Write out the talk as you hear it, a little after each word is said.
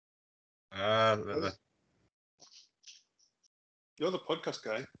You're the podcast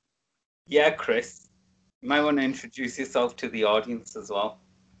guy. Yeah, Chris. You might want to introduce yourself to the audience as well.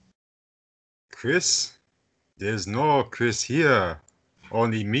 Chris? There's no Chris here.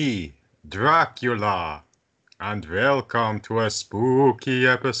 Only me, Dracula. And welcome to a spooky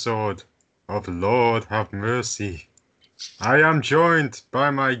episode of Lord Have Mercy. I am joined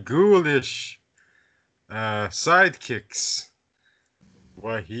by my ghoulish sidekicks,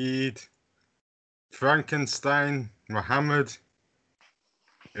 Wahid, Frankenstein, Muhammad,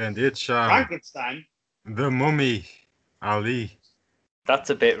 and Itcham, Frankenstein? the Mummy, Ali. That's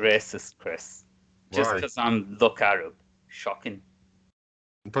a bit racist, Chris. Just Why? because I'm look Arab. Shocking.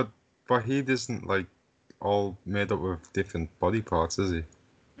 But Wahid isn't like all made up of different body parts, is he?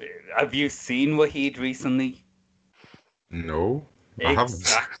 Have you seen Wahid recently? No, I haven't.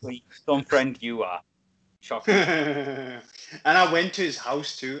 Exactly. Some friend you are. Shocking. And I went to his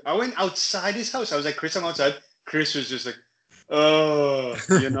house too. I went outside his house. I was like, Chris, I'm outside. Chris was just like, oh,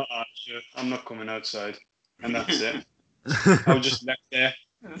 you're not Archer. I'm not coming outside. And that's it. I was just left there.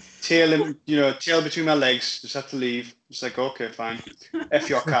 Tail between my legs. Just had to leave. Just like, okay, fine. F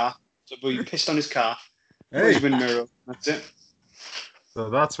your car. So, but you pissed on his car. Hey, His wind mirror. That's it. so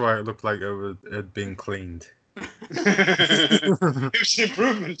that's why it looked like it had been cleaned. It was an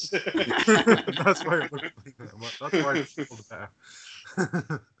improvement. That's why it looked like that. That's why it's called better.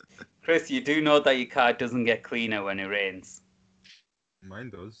 Chris, you do know that your car doesn't get cleaner when it rains. Mine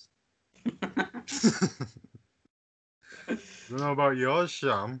does. I don't know about yours,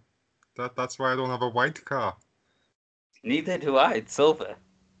 Sham. That's why I don't have a white car. Neither do I. It's silver.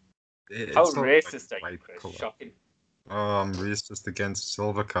 It's How not racist are you, white Chris? colour. Shocking. Oh, I'm racist against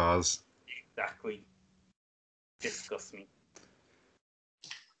silver cars. Exactly. Disgust me.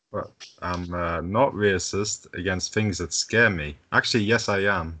 But I'm not racist against things that scare me. Actually, yes, I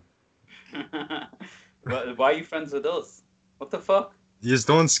am. Well, why are you friends with us? What the fuck? You just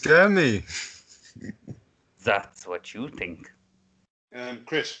don't scare me. That's what you think.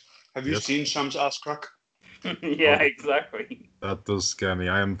 Chris, have you Yes. seen Sham's ass crack? Yeah, Oh. exactly. That does scare me.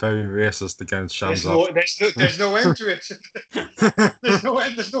 I am very racist against Sham's There's no end to it. There's no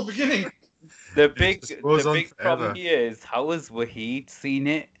end. There's no beginning. The big just goes on problem forever. here is how has Wahid seen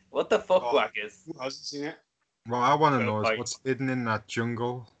it? What the fuck, Oh. Waggers? Who hasn't seen it? What I want to Fair know is fight. what's hidden in that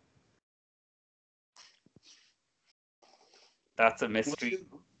jungle. That's a mystery.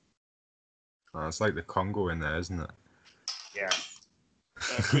 Oh, it's like the Congo in there, isn't it? Yeah.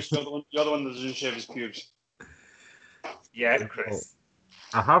 Chris, you're the one that doesn't shave his pubes. Yeah, Chris.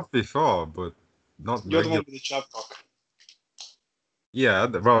 I have before, but not You're the regular. one with the chub cock. Yeah,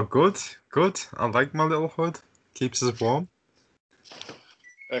 well, good. I like my little hood. Keeps us warm.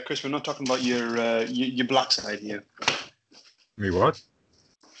 Chris, we're not talking about your black side here. Me what?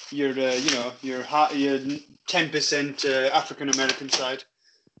 Your 10% African American side.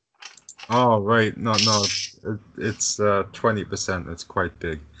 Oh, right. No. It's 20%. It's quite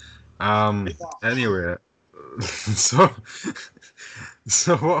big. Anyway, so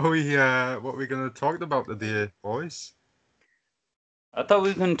what are we gonna talk about today, boys? I thought we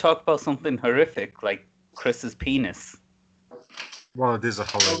were going to talk about something horrific like Chris's penis. Well, it is a Oh,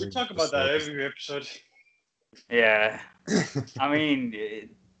 Halloween. we talk about that episode. every episode. Yeah. I mean, you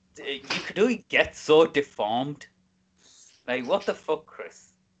could only get so deformed. Like, what the fuck,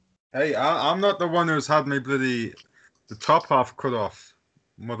 Chris? Hey, I'm not the one who's had my the top half cut off,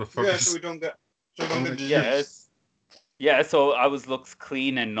 Yeah, motherfuckers. so we don't get disease. Yes. Yeah, so ours looks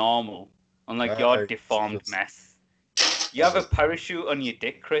clean and normal, unlike your Right. deformed mess. You have a parachute on your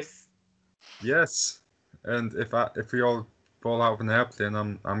dick, Chris? Yes, and if we all fall out of an airplane,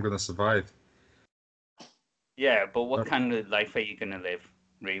 I'm gonna survive. Yeah, but what kind of life are you gonna live,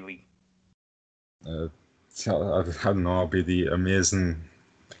 really? So, I don't know. I'll be the amazing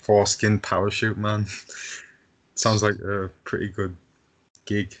foreskin parachute man. Sounds like a pretty good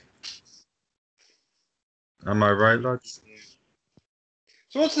gig. Am I right, lads?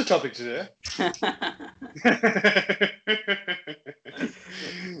 So what's the topic today?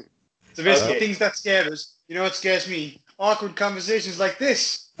 So basically, Okay. things that scare us. You know what scares me? Awkward conversations like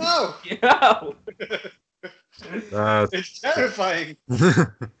this. Oh, Yeah. it's terrifying.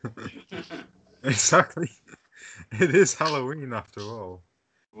 Exactly. It is Halloween after all.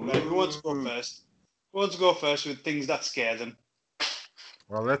 Right, who wants to go first? Who wants to go first with things that scare them?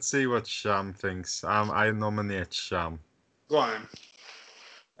 Well, let's see what Sham thinks. I nominate Sham. Go on.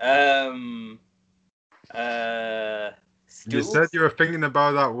 You Stools? said you were thinking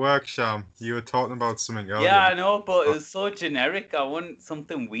about that work, Sham. You were talking about something earlier. Yeah, I know, but it was so generic. I want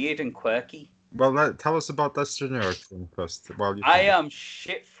something weird and quirky. Well, tell us about this generic thing first. While you I think. am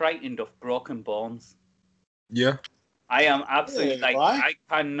shit frightened of broken bones. Yeah. I am absolutely Yeah, why? I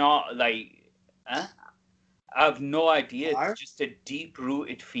cannot I have no idea. Why? It's just a deep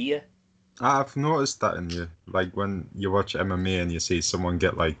rooted fear. I've noticed that in you. Like when you watch MMA and you see someone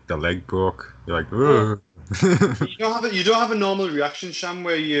get like the leg broke, you're like, "Ugh." You don't have a normal reaction, Sham,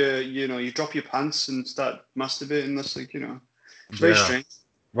 where you drop your pants and start masturbating. That's like it's very Yeah. strange.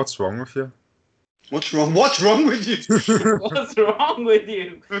 What's wrong with you? What's wrong? What's wrong with you? What's wrong with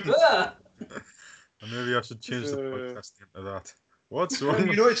you? Ugh. Maybe I should change the podcast into that. What's Sham, wrong?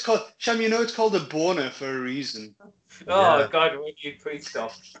 it's called a boner for a reason. Oh Yeah. God, will you please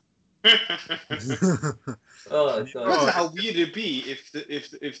stop? Imagine Oh God. how weird it'd be if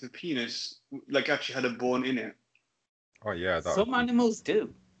the penis like actually had a bone in it. Oh yeah, that Some animals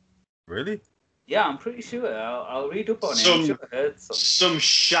do. really? Yeah, I'm pretty sure. I'll read up on it. I'm Some- sure I heard some. Some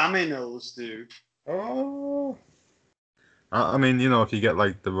shaminals do. Oh. I mean, if you get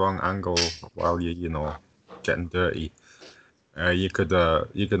like the wrong angle while you getting dirty, you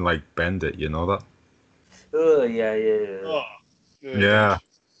can like bend it. You know that? Oh yeah. Oh. Yeah.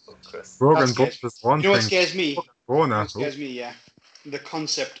 Oh, Chris. Broken That bones scares is one You know what thing. scares me? Boner. What scares me, yeah. The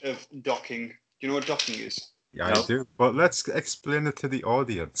concept of docking. Do you know what docking is? Yeah, No. I do. But let's explain it to the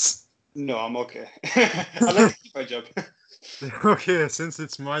audience. No, I'm okay. I like to keep my job. Okay, since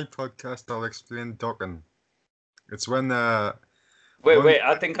it's my podcast, I'll explain docking. It's when Wait.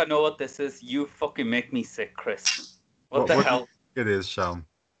 I think I know what this is. You fucking make me sick, Chris. What the what hell? it is, Sham.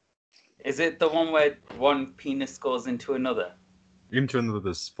 Is it the one where one penis goes into another? Into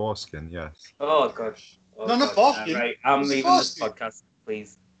another's foreskin, yes. Oh God. Oh, No, not God. foreskin. Right, I'm It's leaving this foreskin. podcast,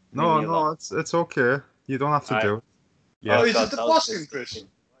 please. No, Leave me alone. it's okay. You don't have to Alright. do it. Yeah, Oh, is God, it the that was foreskin, Chris? disgusting.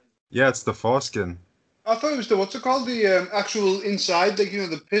 yeah, it's the foreskin. I thought it was what's it called? The actual inside, like,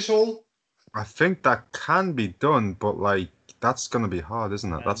 the piss hole. I think that can be done, but like that's gonna be hard,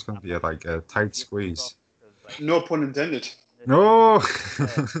 isn't it? That's gonna be like a tight squeeze. No pun intended. No.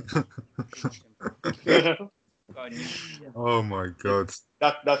 that Oh my god.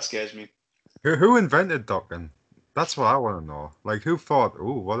 that scares me. Who invented docking? That's what I want to know. Like, who thought,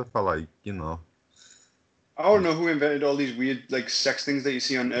 oh, what if I I don't know who invented all these weird like sex things that you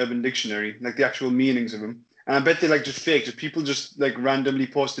see on Urban Dictionary, like the actual meanings of them. And I bet they're like just fake. Just people just like randomly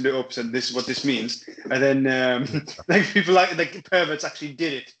posted it up, said this is what this means, and then like people like perverts actually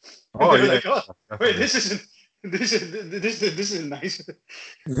did it. Oh, They were yeah. like, oh, wait, this is nice.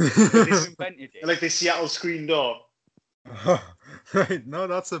 Who invented it? Like the Seattle screen door. Right, no,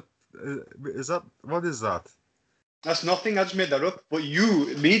 that's a. What is that? That's nothing. I just made that up. But you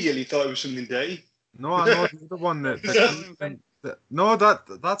immediately thought it was something dirty. No, I know the one no,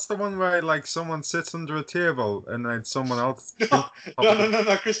 that's the one where like someone sits under a table and then someone else. No,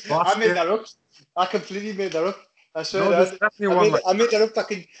 Chris. I made that up. I completely made that up. I swear. No, there's definitely one like. I made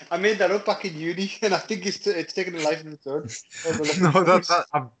that up back in uni, and I think it's taken a life of its own. No, that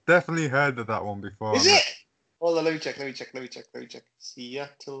I've definitely heard of that one before. Is it? Hold on, let me check.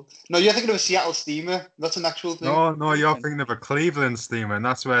 Seattle. No, you're thinking of a Seattle steamer. That's an actual thing. No, you're thinking of a Cleveland steamer, and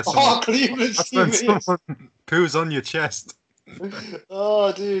that's where Cleveland that's steamer. when Yes. someone poos on your chest.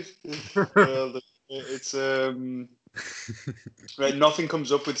 Oh, dude. Well, it's right. Nothing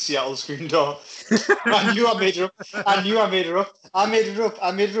comes up with Seattle screen door. I knew I made it up. I made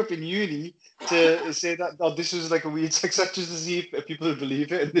it up in uni to say that this was like a weird sex act just to see if people would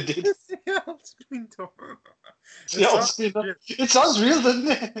believe it, and they did. Seattle screen door. Seattle screen door. It sounds real, doesn't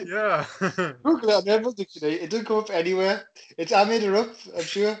it? Yeah. Google it on Urban Dictionary. It doesn't come up anywhere. I made it up. I'm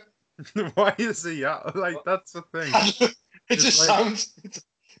sure. Why is it? Yeah, like that's the thing. It just sounds.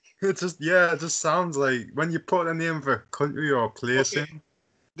 It just sounds like when you put a name of a country or a place Okay. in.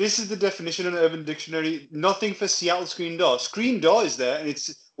 This is the definition in Urban Dictionary. Nothing for Seattle screen door. Screen door is there, and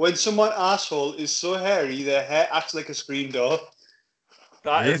it's when someone's asshole is so hairy, their hair acts like a screen door.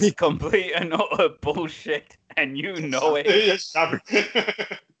 That Really? is complete and utter bullshit, and you know it. Yes, Sam.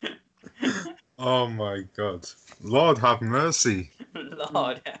 Oh my god. Lord have mercy.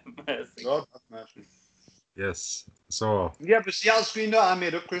 Lord have mercy. God have mercy. Yes. So Yeah, but Seattle screen door I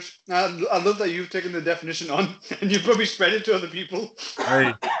made up, Chris. I love that you've taken the definition on, and you've probably spread it to other people.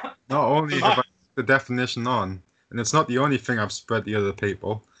 I not only have I put the definition on, and it's not the only thing I've spread to other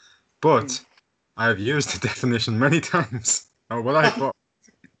people, but I've used the definition many times. Oh, well, I thought.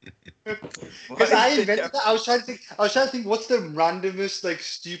 Because I invented that. I was trying to think what's the randomest, like,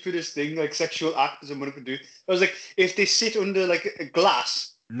 stupidest thing, like, sexual act someone could do. I was like, if they sit under, like, a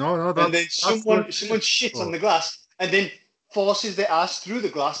glass, No, and then that's someone shits on the glass, and then forces their ass through the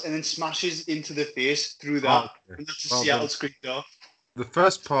glass, and then smashes into the face through that. Oh, okay. And that's a Well Seattle done. screen door. The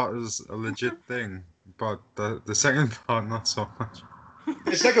first part is a legit thing, but the second part not so much.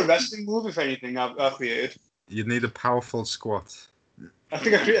 It's like a wrestling move, if anything, I've created. You need a powerful squat. I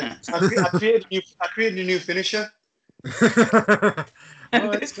think I created a new finisher. The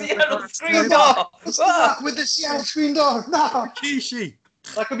Seattle screen door. What's the luck with the Seattle screen door? No, Kishi.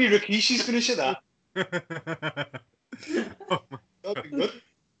 that could be Rikishi's finisher. That Oh my- that'd be good.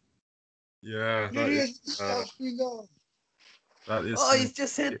 yeah, Here he is, the Seattle screen door. that is. Oh, he's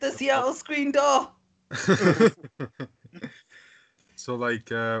just hit the Seattle screen door. So like,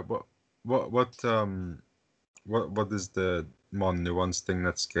 what is the more nuanced thing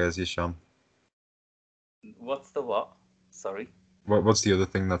that scares you, Sham? What's the what? Sorry. What's the other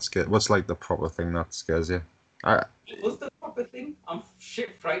thing that scares? What's like the proper thing that scares you? What's the proper thing? I'm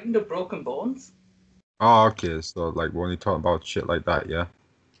shit frightened of broken bones. Oh, okay. So like when you talk about shit like that, yeah.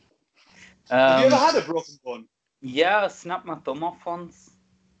 Have you ever had a broken bone? Yeah, I snapped my thumb off once.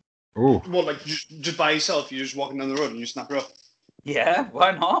 Oh, What, like just by yourself? You're just walking down the road and you snap her up. Yeah,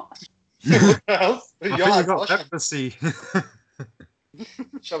 why not? What the hell? I think Yeah, you got epilepsy.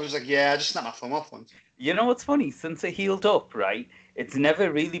 So I was like, yeah, I just snapped my thumb off once. You know what's funny? Since it healed up, right? It's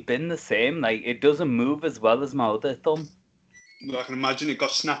never really been the same. Like, it doesn't move as well as my other thumb. But I can imagine it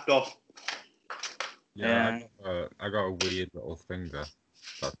got snapped off. Yeah, I got a weird little finger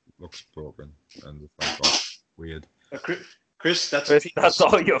that looks broken, and it's like oh, weird. Chris, that's Chris, that's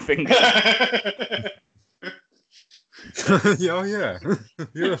all your fingers. Yeah, oh yeah.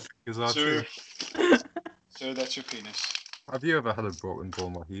 Your fingers are too. So that's your penis. Have you ever had a broken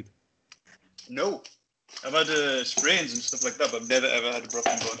bone, Wahid? No. I've had sprains and stuff like that, but I've never ever had a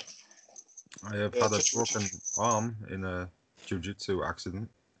broken bone. I have had a broken arm in a jiu-jitsu accident.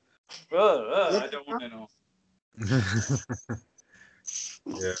 I don't want to know.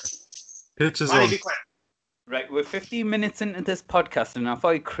 Yeah. Pictures Manny, on. be quiet. Right, we're 15 minutes into this podcast, and I've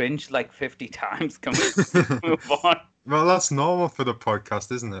already cringed like 50 times. Can we move on? Well, that's normal for the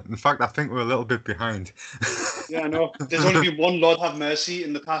podcast, isn't it? In fact, I think we're a little bit behind. Yeah, I know. There's only been one Lord have mercy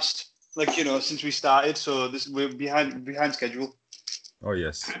in the past, like since we started. So we're behind schedule. Oh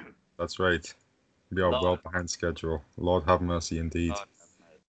yes, that's right. We are Lord. well behind schedule. Lord have mercy indeed. Lord have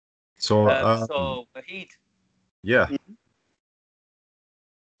mercy. So, So, Wahid, yeah.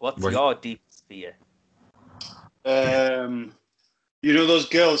 what's Wahid. your deepest fear? You know those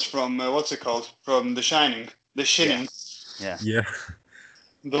girls from what's it called? From The Shining, The Shining. Yeah. Yeah.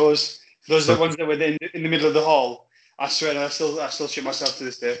 Those are the ones that were in the middle of the hall. I swear, I still shit myself to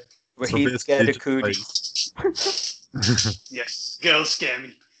this day. Wahid scared of basically cooties. Yes, girls scare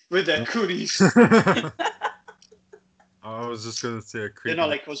me with their cooties. I was just gonna say a They're creepy. not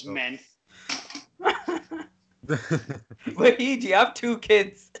like us men. Wahid, you have 2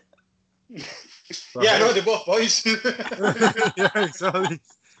 kids. Yeah, I know they're both boys. Yeah, exactly.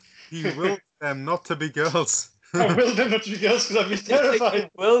 He willed them not to be girls. I will them not to be girls because I'd be Just like terrified. you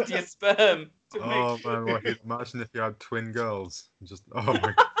willed your sperm to Oh make man, sure. imagine if you had twin girls. Just oh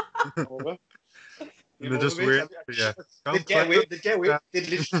my Over. They're just waiting for you. They'd get away. They'd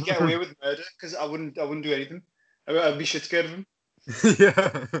literally get away with murder because I wouldn't do anything. I'd be shit scared of them.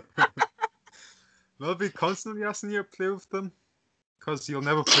 Yeah. They'll be constantly asking you to play with them because you'll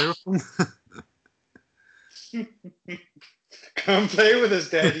never play with them. Come play with us,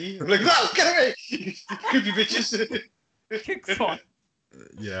 Daddy. I'm like, no, get away, you creepy bitches. Kicks one.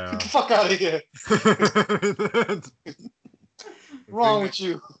 Yeah. Get the fuck out of here. Wrong with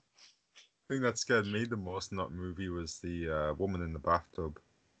you? The thing that scared me the most in that movie was the woman in the bathtub.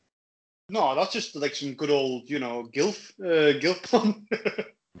 No, that's just like some good old, gilf porn.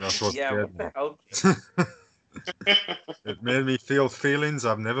 That's what Yeah, scared what the me. hell? It made me feel feelings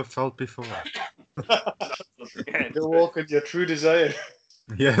I've never felt before. The walk with your true desire.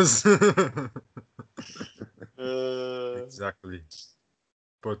 Yes. Exactly. Exactly.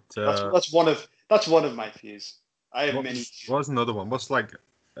 But That's one of my fears. I have many. What's another one? What's like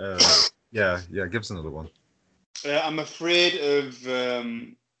yeah, give us another one. I'm afraid of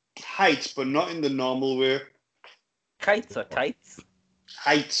heights, but not in the normal way. Kites or tights?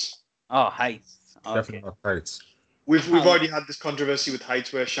 Heights. Oh, heights. Definitely Okay. not heights. We've already had this controversy with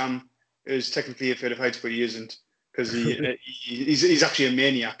heights, where Sham is technically afraid of heights, but he isn't because he's actually a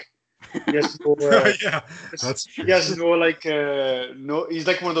maniac. He has no, Yeah, that's true. he has no no. He's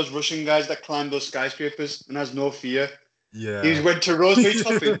like one of those Russian guys that climb those skyscrapers and has no fear. Yeah. He went to Rosemary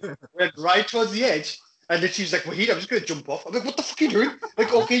Topping, went right towards the edge, and then she was like, "Wahid, I'm just gonna jump off." I'm like, "What the fuck are you doing?"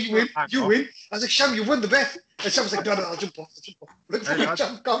 Like, "Okay, you win, you win." I was like, "Sham, you won the bet." And Sham was like, "No, I'll jump off. I'll jump off." I'm like, Hey, "Fucking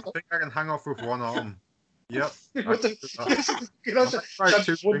Sham, calm I think I can hang off with one arm. Yep. down." What the? I Sham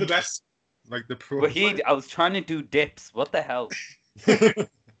two won the bet. fingers, like the pro. Wahid, I was trying to do dips. What the hell?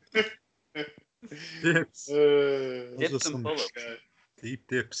 Dips. Uh, Those are Dips some and pull-ups. deep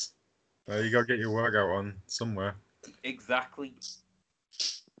dips. You gotta get your workout on somewhere. Exactly.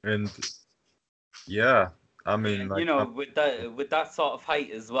 And yeah, I mean, like, You know, with that sort of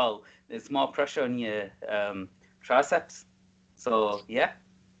height as well, there's more pressure on your triceps. So yeah,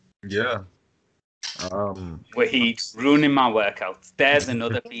 yeah. Wahid ruining my workouts. There's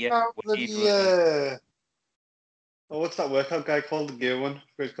another fear. oh, Wahid bloody, ruining. what's that workout guy called? The gear one?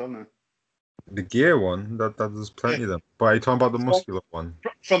 What's it called now? the gear one, that there's plenty of them. But are you talking about the muscular one?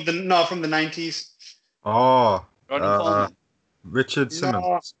 From the 90s. Oh, Ronnie Coleman. Richard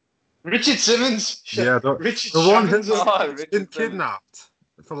Simmons. No. Richard Simmons. Yeah, Richard the one Simmons. who's Oh, been Richard Simmons. kidnapped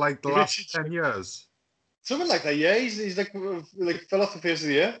for like the last Richard 10 years. Something like that. Yeah, he's like fell off the face of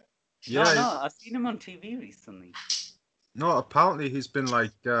the earth. Yeah, No, I've seen him on TV recently. no, apparently he's been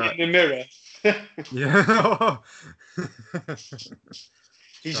like, In the mirror. yeah.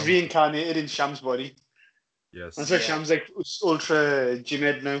 He's Shams. reincarnated in Sham's body. Yes. And so Yeah. Sham's like ultra gym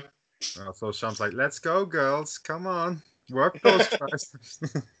head now. So Sham's like, let's go, girls. Come on. Work those triceps.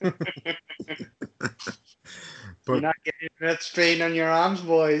 You're But not getting that strain on your arms,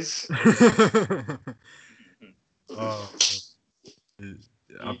 boys. oh,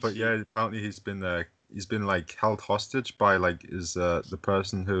 but yeah, apparently he's been like held hostage by like his the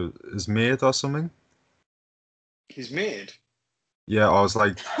person who is maid or something. He's made. Yeah, or was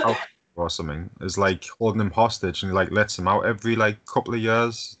like or something. Is like holding him hostage and he like lets him out every like couple of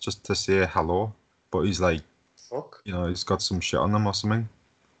years just to say hello. But he's like, Fuck. you know, he's got some shit on him or something.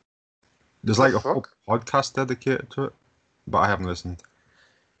 There's like a whole podcast dedicated to it, but I haven't listened.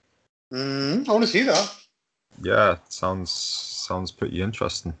 I want to see that. Yeah, it sounds pretty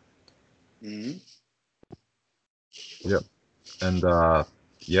interesting. Yep. And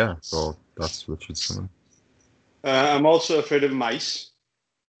yeah, so that's Richard Simmons. I'm also afraid of mice.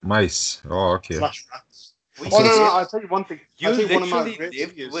 Mice. Oh, okay. Slash rats. We Oh, no, did. I'll tell you one thing. You I'll tell you one of my literally greatest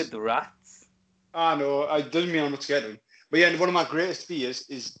lived fears. with rats. Ah, no, it doesn't mean I'm not scared of them. But yeah, one of my greatest fears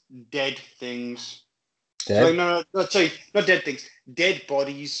is dead things. Dead? So, no, sorry, not dead things. Dead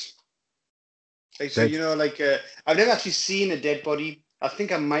bodies. Like, so, Dead. you know, like, I've never actually seen a dead body. I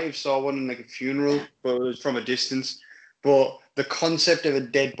think I might have saw one in, like, a funeral, but it was from a distance. But the concept of a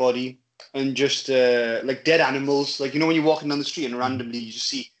dead body and just, like, dead animals. Like, you know, when you're walking down the street and randomly you just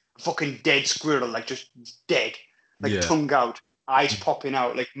see a fucking dead squirrel, like, just dead. Like, Yeah. tongue out, eyes popping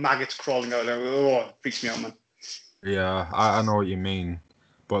out, like, maggots crawling out. Like, oh, it freaks me out, man. Yeah, I know what you mean.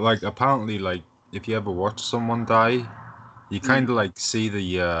 But like apparently like if you ever watch someone die, you kind of like see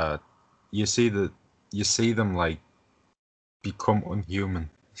you see them like become unhuman.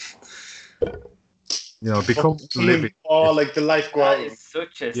 You know, become living. Oh, like the life go out. That is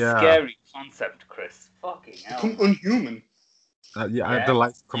such a Yeah. scary concept, Chris. Fucking hell. Become unhuman. Yeah, the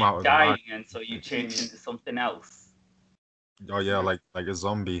life come out of them. dying, and so you change into something else. Oh yeah, like a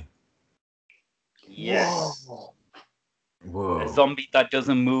zombie. Yes. Whoa. Whoa. A zombie that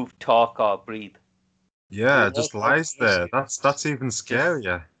doesn't move, talk, or breathe. Yeah, Yeah, just that's lies there. honestly- That's even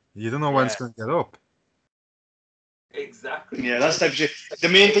scarier. You don't know when it's Yeah. gonna get up. Exactly. Yeah, that's type of shit. The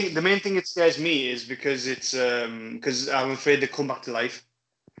main thing it scares me is because it's because I'm afraid they come back to life.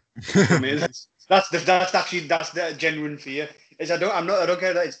 I mean, that's the genuine fear. Is I don't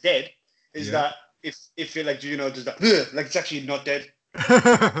care that it's dead. Is Yeah. that if it like, you know, does that like it's actually not dead.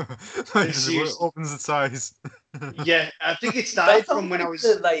 Like, it seriously. opens its eyes. Yeah, I think it That started sounds from when I like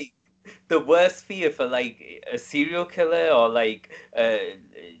was. the worst fear for like a serial killer or like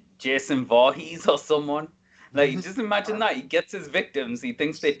Jason Voorhees or someone. Like, just imagine that he gets his victims, he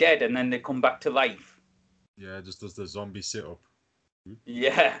thinks they're dead, and then they come back to life. Yeah, just does the zombie sit up.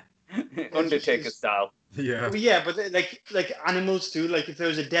 Yeah, Undertaker style. Yeah. Well, yeah, but like animals too. Like if there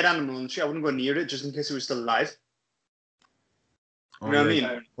was a dead animal and shit, I wouldn't go near it just in case it was still alive. Oh, You know what I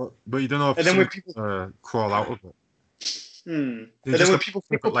yeah. mean? But you don't know if And then when some, people- crawl out of it. Hmm. They But then just when look people at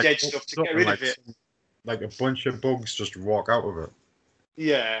pick up like dead books stuff to up get and, rid like, of it, like a bunch of bugs just walk out of it.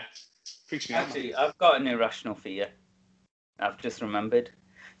 yeah, freaks me out. Actually, I've got an irrational fear. I've just remembered.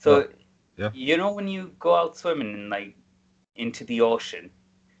 So, Yeah. you know when you go out swimming and like into the ocean,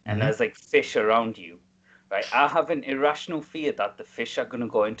 and Mhm. there's like fish around you, right? I have an irrational fear that the fish are gonna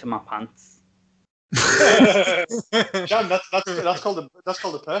go into my pants. John, that's called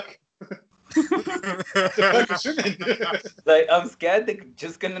a perk. The perk of swimming. Like, I'm scared they're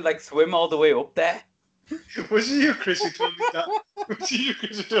just gonna like swim all the way up there. Was it you, Chris, who told me that? Was it you,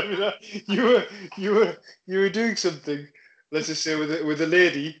 Chris, who told me that? You were doing something, let's just say with a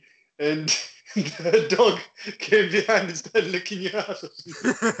lady, and The dog came behind and started licking your ass.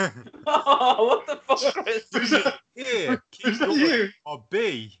 Oh, what the fuck, Chris? Was that, A, was keep that going. you? Or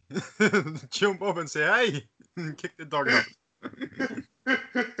B, jump up and say, hey, and kick the dog out.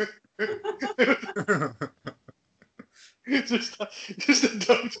 just a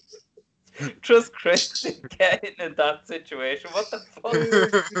dog. Trust Chris to get into that situation. What the fuck?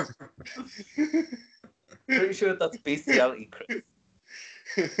 Pretty sure that's bestiality, Chris.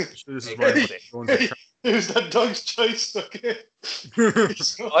 Sure, this is Make why it I'm going to It was that dog's choice, okay?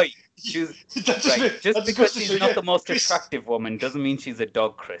 Oi, she's That's right. Just that's because supposed to she's show not you- the most Chris- attractive woman doesn't mean she's a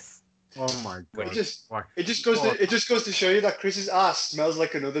dog, Chris. Oh my Wait, god. It Why? just goes to show you that Chris's ass smells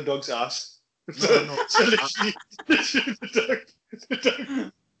like another dog's ass. No. So literally the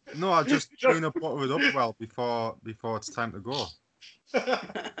dog. No, I just trying to bottle it up well before it's time to go.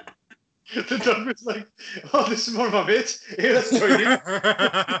 The dog was like, "Oh, this is one of my mates. Here, let's join you."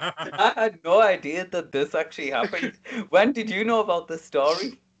 I had no idea that this actually happened. When did you know about this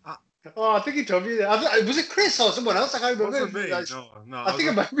story? Oh, I think he told me that. Was it Chris or someone else? I can't remember. Wasn't me. No. I think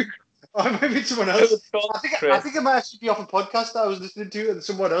it might be. Oh, it might be someone It else. was told I think Chris. it might actually be off a podcast that I was listening to, and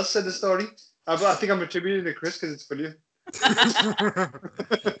someone else said the story. But I think I'm attributing it to Chris because it's funny.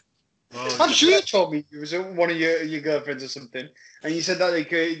 Well, I'm sure you told me it was one of your girlfriends or something, and you said that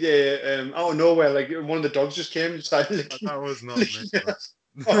like out of nowhere, like one of the dogs just came and started licking. that was not me. licking us.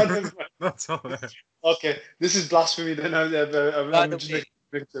 Oh, never mind. That's all right. Okay, this is blasphemy. Then I'm just making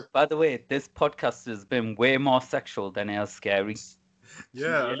a By the way, this podcast has been way more sexual than it is scary.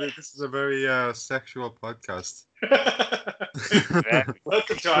 Yeah, I mean, this is a very sexual podcast.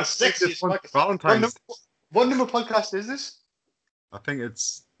 Welcome to our sexiest podcast. Valentine's. What number podcast is this? I think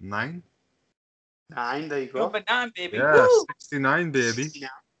it's 9. 9. There you go. Number 9, baby. Yeah, Woo! 69, baby. 69.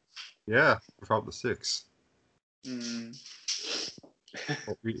 Yeah, without the 6. Mm.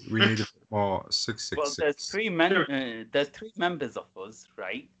 But we need a bit more 666. Well, there's 3 members of us,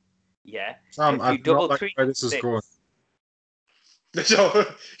 right? Yeah. Sam, if you I do double not like treat where this is 6, going. So,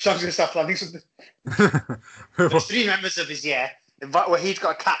 Sean's gonna start planning something. There's 3 members of his where he's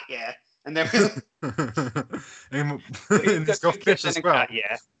got a cat, and then and He's he's got two fish kids as and a well. cat,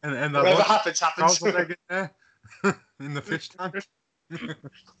 yeah. And whatever that happens. trouser leg in there in the fish tank.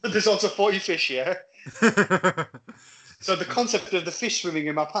 There's also 40 fish, So the concept of the fish swimming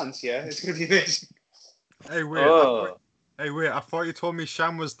in my pants, it's gonna be amazing. Hey wait, Oh. I thought you told me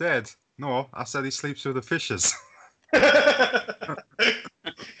Sham was dead. No, I said he sleeps with the fishes. He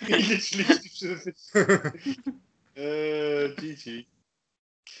literally sleeps with the fish. GG.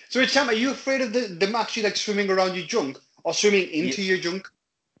 So, Cham, are you afraid of them actually like swimming around your junk or swimming into your junk?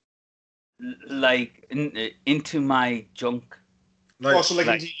 Like into my junk. Also, like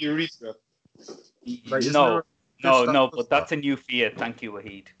like- into your urethra? Like, isn't No, there a fish that no, does but that's a new fear. Thank you,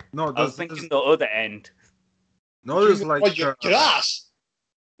 Wahid. No, I was thinking the other end. there's like What, your ass?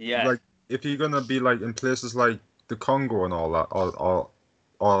 Yeah. like if you're gonna be like in places like the Congo and all that,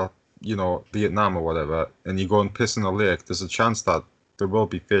 or you know, Vietnam or whatever, and you go and piss in a lake, there's a chance that there will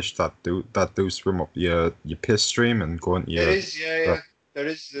be fish that do swim up your piss stream and go into your. There is, yeah.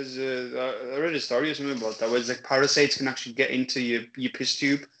 There's I read a story or something about that, where it's like parasites can actually get into your piss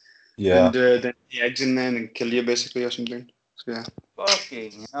tube, and then the eggs in there and kill you basically or something. So yeah.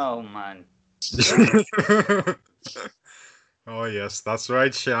 Fucking hell, man. Oh yes, that's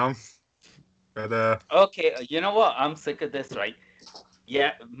right, Sham. But Okay, you know what? I'm sick of this, right?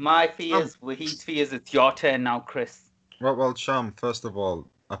 Yeah, my fears, Wahid's fears. It's your turn now, Chris. well, Sham. First of all,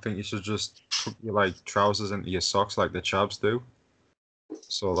 I think you should just put your like trousers into your socks like the chavs do.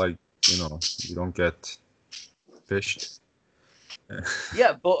 So like, you know, you don't get fished.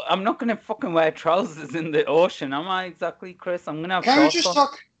 Yeah, but I'm not gonna fucking wear trousers in the ocean, am I? Exactly, Chris. I'm gonna have Can we shorts just on.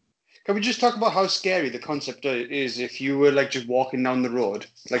 talk? Can we just talk about how scary the concept is if you were like just walking down the road,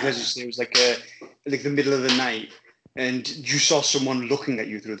 like as you say, it was like the middle of the night, and you saw someone looking at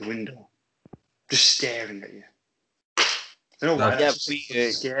you through the window, just staring at you. I don't know why. Yeah, That's just so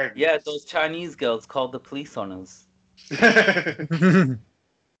scary. Yeah, those Chinese girls called the police on us. That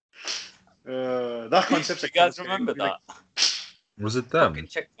concept's You like guys remember that? Was it them? Fucking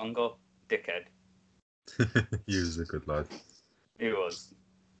check Bongo, dickhead. He was a good lad. He was.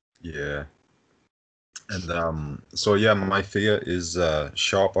 Yeah. And so yeah, my fear is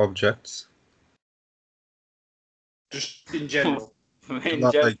sharp objects. Just in general.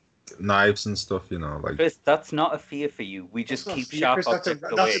 Not like knives and stuff, you know, like Chris, that's not a fear for you. We just That's not keep fear, sharp Chris, objects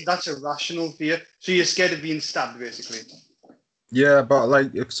away. that's a rational fear. So you're scared of being stabbed, basically. yeah, but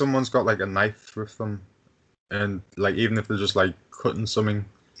like if someone's got like a knife with them, and like even if they're just like cutting something,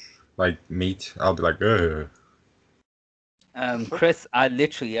 like meat, I'll be like, ugh. Chris, I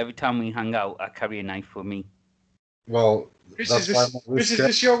literally every time we hang out, I carry a knife with me. Well, Chris, that's is why this, I'm Chris, is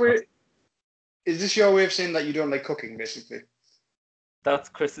this your way? Is this your way of saying that you don't like cooking, basically? That's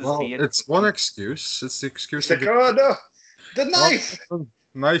Chris's Well, fear. it's one excuse. It's the excuse. It's like, oh no, the knife.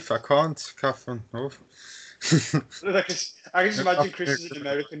 Knife, I can't, Catherine. No. Like, I can just imagine Chris is an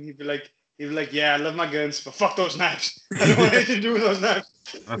American. He'd be like, yeah, I love my guns, but fuck those knives. I don't want anything to do with those knives.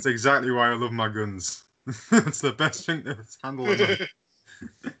 That's exactly why I love my guns. It's the best thing to handle a knife.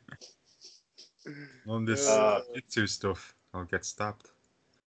 On this jitsu stuff, I'll get stabbed.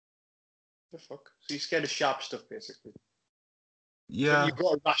 The fuck? So you're scared of sharp stuff, basically. Yeah. So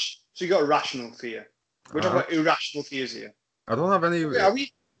you got a rational fear. We're talking about irrational fears here. I don't have any. Are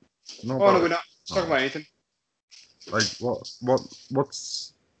we? No, Oh no, we're not. Let's talk about anything. Like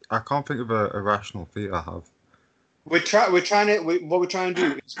what's? I can't think of a irrational fear I have. What we're trying to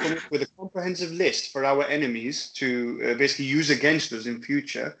do is come up with a comprehensive list for our enemies to basically use against us in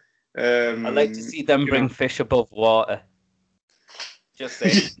future. I'd like to see them bring fish above water. Just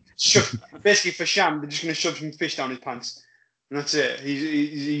saying. Basically, for Sham, they're just going to shove some fish down his pants, and that's it.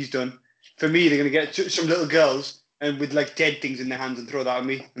 He's done. For me, they're going to get some little girls and with like dead things in their hands and throw that at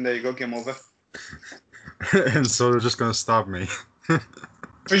me, and there you go, game over. And so they're just going to stab me.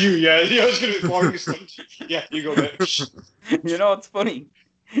 For you, yeah. I was going to be boring as lunch. Yeah, you go, mate. You know what's funny?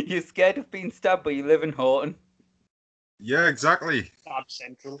 You're scared of being stabbed, but you live in Horton. Yeah, exactly. Stab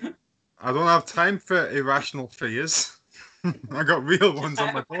central. I don't have time for irrational fears. I got real ones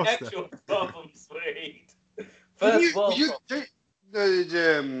on my doorstep. Actual problems, wait. First world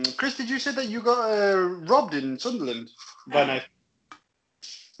Chris, did you say that you got robbed in Sunderland by knife?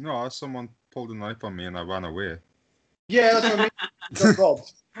 No, someone pulled a knife on me and I ran away. Yeah, that's what I mean. You got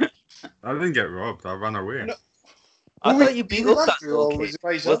robbed. I didn't get robbed. I ran away. No. I thought you beat up that or little was kid. it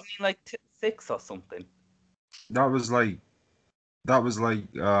by yourself? Wasn't he like 6 or something? That was like,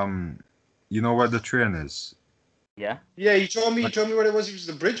 you know where the train is? Yeah. Yeah, you told me what it was. It was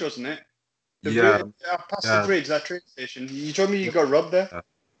the bridge, wasn't it? The Yeah. bridge, past the bridge, that train station. You told me you got robbed there.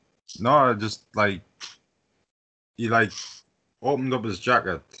 No, I just like, he like opened up his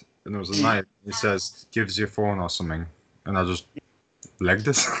jacket and there was a knife. He says, "Gives your phone or something," and I just legged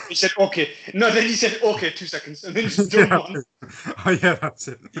it. He said, "Okay." No, then he said, "Okay," 2 seconds, and then just done one. Oh yeah, that's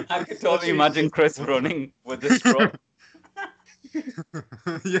it. I could totally imagine Chris running with the straw.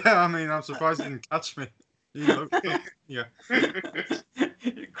 Yeah, I mean, I'm surprised he didn't catch me. You know, yeah.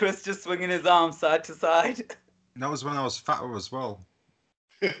 Chris just swinging his arms side to side. That was when I was fatter as well.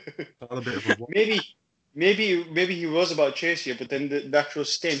 Had a bit of a walk. Maybe he was about to chase you, but then the actual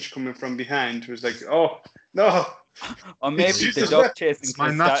stench coming from behind was like, "Oh no!" Or maybe It's the just dog chasing it's my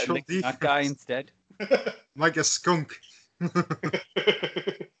Chris started natural licking that guy instead. Like a skunk.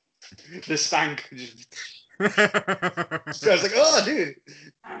 The stank. I was like, "Oh, dude."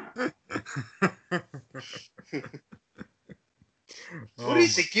 What do you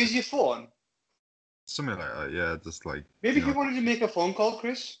think? Gives you phone? Something like that, yeah. Just like Maybe you he know. wanted to make a phone call,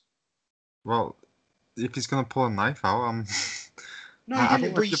 Chris. Well, if he's gonna pull a knife out, No, I he don't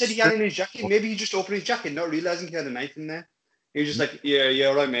didn't. But like he the said he had it in stick- his jacket. Maybe he just opened his jacket, not realizing he had a knife in there. He was just like, "Yeah,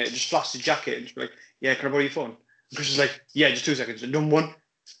 all right, mate." Just flashed his jacket and just be like, "Yeah, can I borrow your phone?" And Chris was like, "Yeah, just 2 seconds." And done one.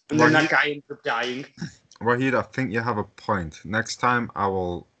 And then that guy ended up dying. Wahid, I think you have a point. Next time, I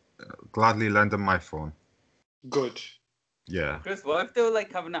will gladly lend him my phone. Good. Yeah. Chris, what if they were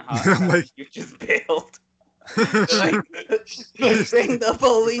like having a heart attack? Like- You just bailed. Like saying the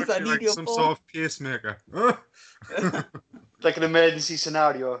police, I need like your some phone. sort of pacemaker. Like an emergency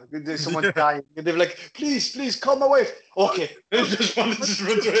scenario. There's someone Yeah. dying. And they're like, please, call my wife. Okay. And just one just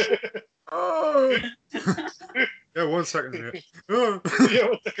runs away. Oh. Yeah, 1 second. Mate. Oh. Yeah,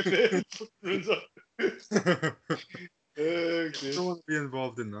 1 second. There. Runs off. I Okay. don't want to be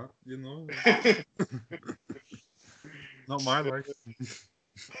involved in that, you know. Not my life.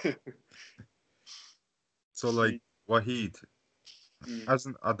 So, like, Wahid, Mm. as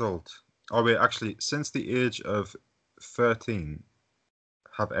an adult, oh wait, actually, since the age of 13,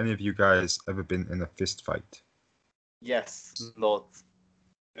 have any of you guys ever been in a fist fight? Yes, loads.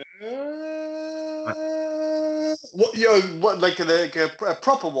 What, like a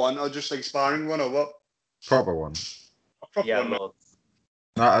proper one, or just like sparring one, or what? Proper one. A proper Yeah, one. loads.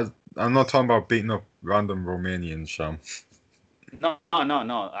 I'm not talking about beating up random Romanians, Sham. No.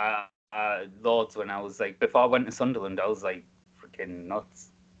 Loads when I was like, before I went to Sunderland, I was like freaking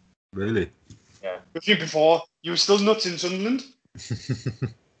nuts. Really? Yeah. With you before, you were still nuts in Sunderland.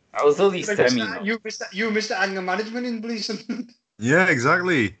 I was only Like, semi. you Mr. Anger Management in Bleed Sunderland. Yeah,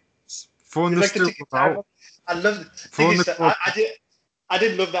 exactly. Phone You the like to still take your time out. off. I love the Phone thing is the that I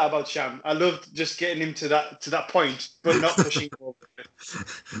did love that about Sham. I loved just getting him to that point, but not pushing him over it.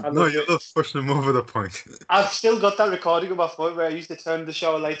 No, you love pushing him over the point. I've still got that recording of my phone where I used to turn the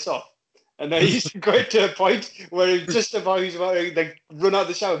shower lights off. And I used to go to a point where he was about to like run out of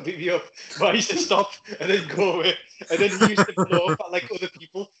the shower and beat me up. But I used to stop and then go away. And then he used to blow up at like other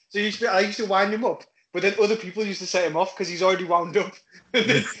people. So I used to wind him up. But then other people used to set him off because he's already wound up. And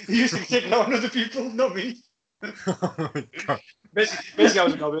then he used to take it out on other people, not me. Oh my god. Basically I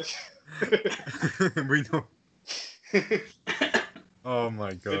was a novice. We know. Oh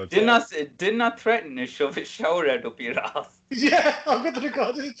my god. Didn't I threaten to shove his shower head up your ass? Yeah, I've got the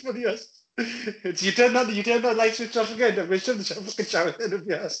recording. It's funny as. It's you turn that light switch off again. I'm going to shove the fucking shower head up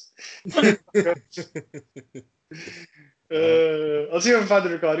your ass. I'll see if I can find the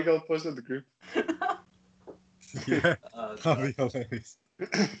recording. I'll post it in the group. Yeah, that'll be hilarious.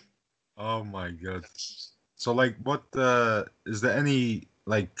 Oh my god. So like, what is there any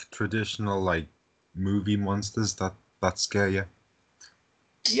like traditional like movie monsters that scare you?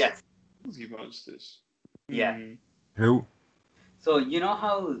 Yes. Movie monsters. Yeah. Who? So you know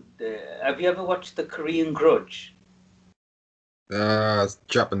how have you ever watched the Korean Grudge?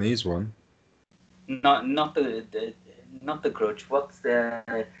 Japanese one. Not the Grudge. What's the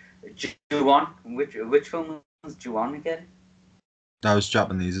Ju-on? Which film was Ju-on again? That was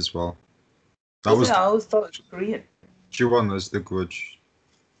Japanese as well. I always thought it was Korean. Ju-on is the Grudge.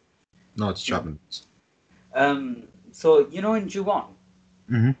 No, it's Japanese. So you know in Ju-on,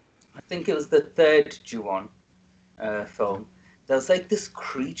 I think it was the third Ju-on film. There's like this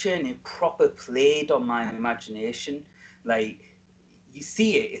creature and it proper played on my imagination. Like you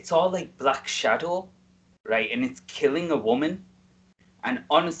see it, it's all like black shadow, right? And it's killing a woman. And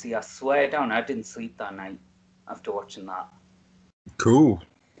honestly, I swear down, I didn't sleep that night after watching that. Cool.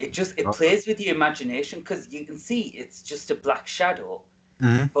 It plays with your imagination because you can see it's just a black shadow,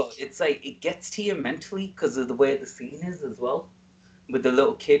 but it's like it gets to you mentally because of the way the scene is as well, with the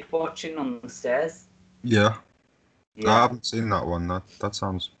little kid watching on the stairs. Yeah. Yeah. I haven't seen that one. That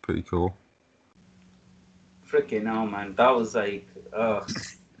sounds pretty cool. Freaking hell, man! That was like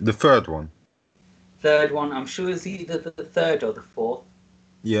The third one. Third one. I'm sure it's either the third or the fourth.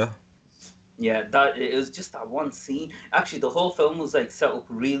 Yeah. Yeah, that it was just that one scene. Actually, the whole film was like set up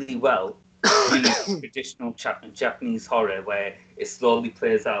really well. Traditional Japanese horror where it slowly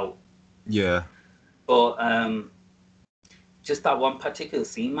plays out. Yeah. But just that one particular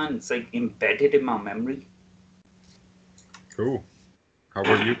scene, man, it's like embedded in my memory. Cool. How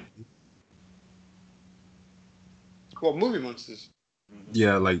about you? What, movie monsters?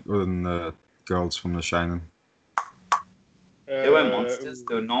 Yeah, like other than the girls from The Shining. They weren't monsters,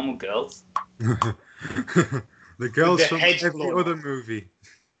 they were normal girls. The girls the from heads every blown other off. movie.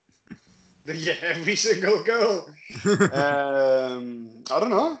 Yeah, every single girl. I don't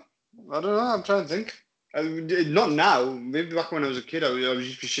know. I'm trying to think. Not now. Maybe back when I was a kid, I was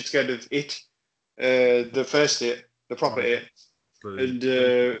just shit scared of It. The first It, the proper It, and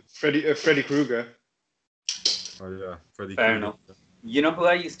Freddy Krueger. Oh yeah, Freddy Fair Krueger. enough. You know who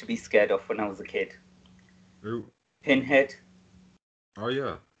I used to be scared of when I was a kid? Who? Pinhead. Oh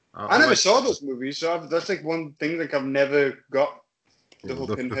yeah. I never saw those movies, so that's like one thing like I've never got. The whole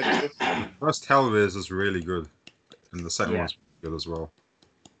Pinhead stuff. First Hellraiser is really good, and the second one's good as well.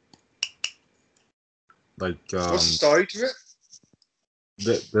 Like what's the story to it?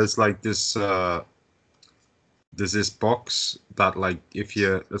 there's like this there's this box that like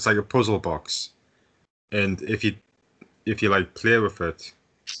it's like a puzzle box, and if you like play with it,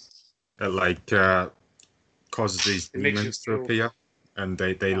 it like causes these demons to appear, and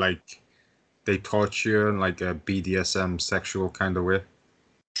they torture you in like a BDSM sexual kind of way.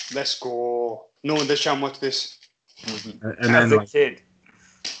 Let's go. No one does shall watch this. And then like, kid.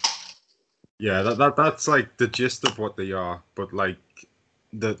 Yeah, that's like the gist of what they are. But like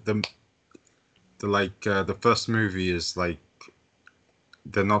the first movie is like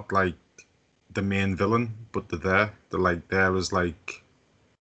they're not like the main villain, but they're there. They're like there as like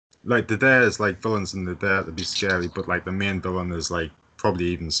they're there as like villains and they're there to be scary, but like the main villain is like probably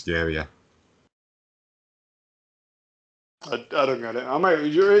even scarier. I don't get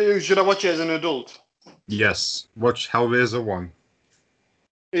it. Should I watch it as an adult? Yes, watch Hellraiser 1.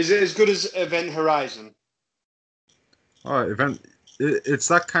 Is it as good as Event Horizon? Oh, it's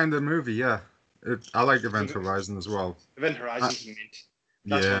that kind of movie, yeah. I like Event Horizon as well. Event Horizon's mint.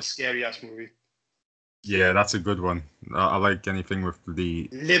 That's one scary ass movie. Yeah, that's a good one. I like anything with the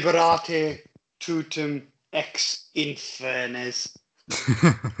Liberate Tutum ex Infernes.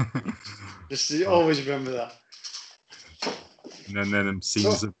 Just always remember that. And then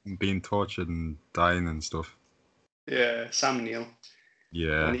scenes of them being tortured and dying and stuff. Yeah, Sam Neill.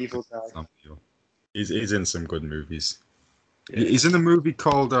 Yeah. An evil guy. Sam Neill. He's in some good movies. Yeah. He's in a movie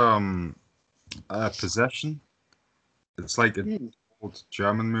called Possession. It's like an Hmm. old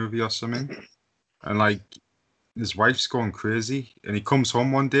German movie or something. And like his wife's going crazy, and he comes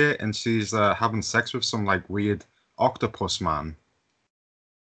home one day and she's having sex with some like weird octopus man.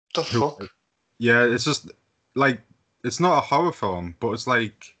 The Who- fuck? Yeah, it's just like it's not a horror film, but it's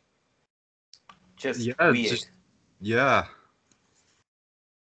like Just yeah, weird. yeah.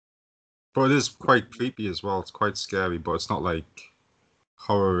 But it is quite creepy as well. It's quite scary, but it's not like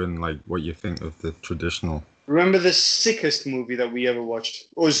horror in like what you think of the traditional. Remember the sickest movie that we ever watched?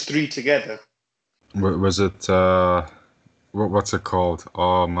 Us three together. Was it what's it called?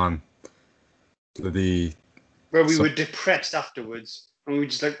 Oh man, the Where we So- were depressed afterwards. And we were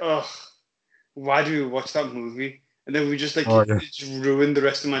just like, oh, why do we watch that movie? And then we just like, Oh, yeah. it just ruined the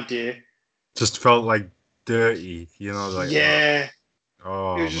rest of my day. just felt like dirty, you know, like Yeah.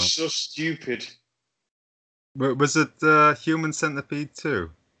 oh It was man. just so stupid. Was it Human Centipede too?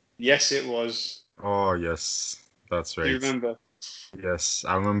 Yes, it was. Oh yes, that's Do you right. remember? Yes,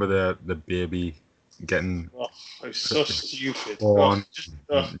 I remember the baby getting Oh, it was so stupid. born.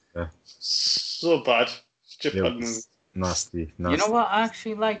 Yeah, So bad. Such a it bad movie. was nasty. You know what I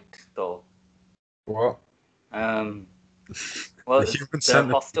actually liked though? What? Well, The it's Human the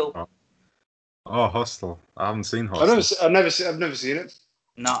Centipede. Hostel. Oh, Hostel. I haven't seen I've Hostel. never seen it.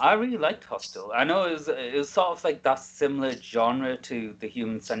 No, I really liked Hostel. I know it was sort of like that similar genre to the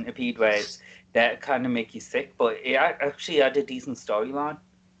Human Centipede, where it's that kind of make you sick, but it actually had a decent storyline.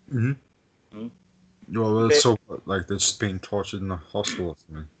 Mm-hmm. Mm. Well, it's so like they're just being tortured in a hostel or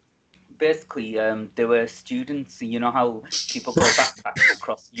something. Basically, there were students. You know how people go backpacking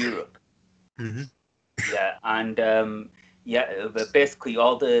across Europe. Mm-hmm. Yeah, and but basically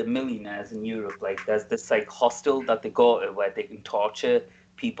all the millionaires in Europe, like there's this like hostel that they go to where they can torture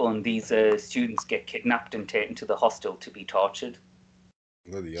people, and these students get kidnapped and taken to the hostel to be tortured.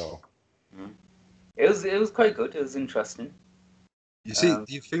 Bloody hell. It was quite good. It was interesting. You see, Um,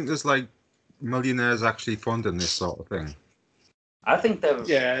 do you think there's like millionaires actually funding this sort of thing? I think they're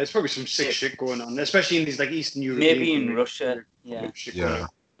Yeah, there's probably some sick shit going on, especially in these like Eastern Europe. maybe in Russia. Yeah. Yeah.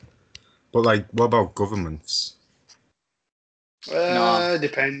 But like, what about governments? No.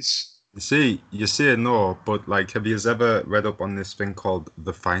 Depends. You say no, but like, have you ever read up on this thing called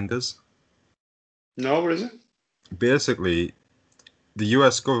the Finders? No, what is it? Basically, the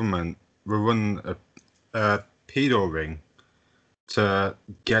U.S. government will run a pedo ring to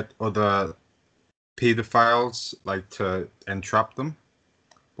get other pedophiles, like to entrap them.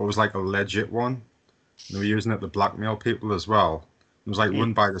 But it was like a legit one. They were using it to blackmail people as well. It was like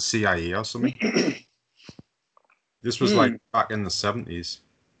run by the CIA or something. This was like back in the 70s.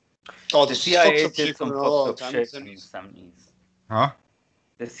 Oh, The CIA did shit some going on all fucked the up time, shit in the 70s. Huh?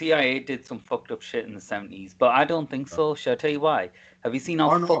 The CIA did some fucked up shit in the 70s, but I don't think so. Shall I tell you why? Have you seen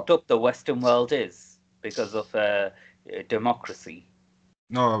how Oh, no. fucked up the Western world is because of democracy?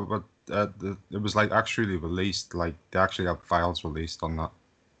 No, but it was like actually released. Like they actually have files released on that.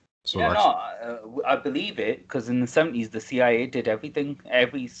 So Yeah, actually, no, I believe it because in the 70s the CIA did everything,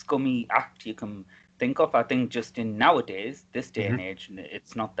 every scummy act you can think of. I think just in nowadays, this day and age,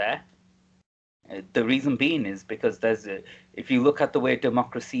 it's not there. The reason being is because if you look at the way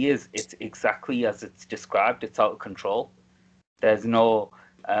democracy is, it's exactly as it's described. It's out of control. There's no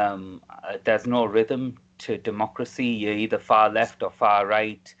rhythm to democracy. You're either far left or far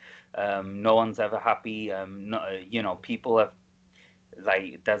right. No one's ever happy. People have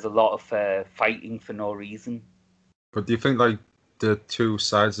there's a lot of fighting for no reason. but do you think like the two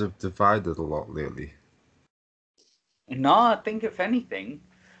sides have divided a lot lately? No, I think if anything,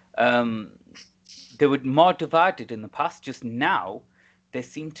 they were more divided in the past. Just now, they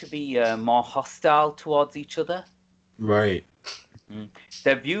seem to be more hostile towards each other. Right.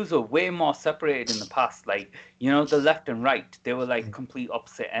 Their views were way more separated in the past. Like, the left and right, they were like complete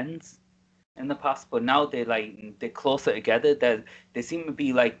opposite ends in the past, but now they're closer together. They seem to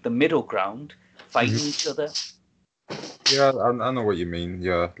be like the middle ground, fighting each other. Yeah, I know what you mean.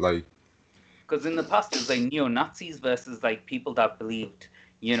 Yeah, like Because in the past, it was like neo-Nazis versus like people that believed,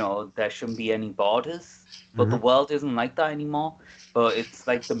 there shouldn't be any borders. But the world isn't like that anymore. But it's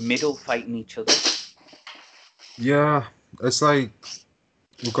like the middle fighting each other. yeah, it's like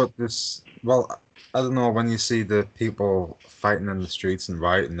we've got this. Well, I don't know, when you see the people fighting in the streets and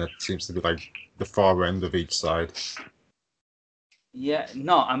rioting, it seems to be like the far end of each side. Yeah,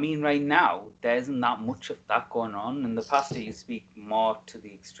 no, I mean right now there isn't that much of that going on. In the past, it used to be more to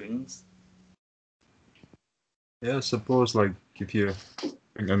the extremes. Yeah, I suppose like if you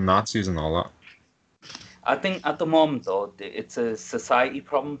think of Nazis and all that. I think at the moment, though, it's a society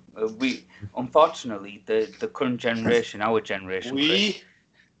problem. Unfortunately, the current generation, our generation, Chris,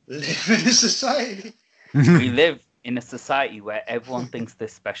 We live in a society. we live in a society where everyone thinks they're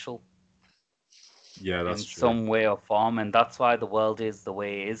special Yeah, in that's true. some way or form, and that's why the world is the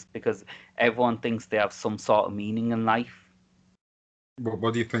way it is, because everyone thinks they have some sort of meaning in life.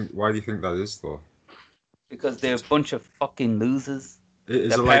 What do you think? Why do you think that is, though? Because they're a bunch of fucking losers. Is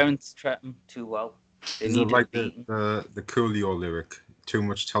Their it like parents treat them too well. They is it need like beaten. the Coolio lyric? Too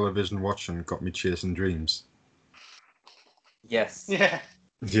much television watching got me chasing dreams. Yes. Yeah.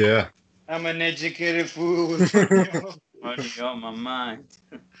 Yeah. I'm an educated fool with Money on my mind.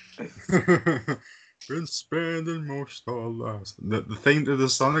 Been spending most our lives. The theme to the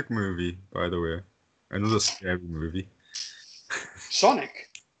Sonic movie, by the way, another scary movie. Sonic.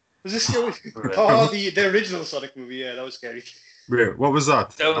 Was this scary? Oh, the original Sonic movie. Yeah, that was scary. Wait, what was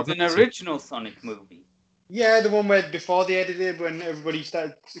that? There was an original Sonic movie. Yeah, the one where before they edited when everybody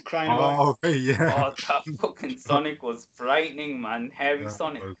started crying about it. Oh, okay, yeah. Oh, that fucking Sonic was frightening, man. Hairy Yeah,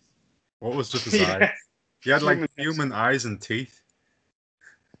 Sonic. what was just his Yeah. eyes? He had like Human human eyes and teeth.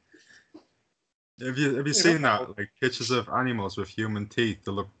 Have you seen that? Like pictures of animals with human teeth,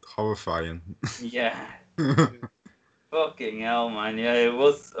 they look horrifying. Yeah. Fucking hell, man. Yeah, it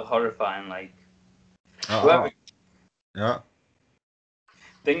was horrifying. Like, whoever Yeah,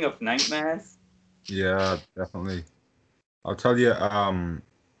 thing of nightmares. yeah, definitely. I'll tell you.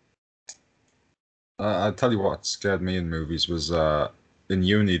 I'll tell you what scared me in movies was in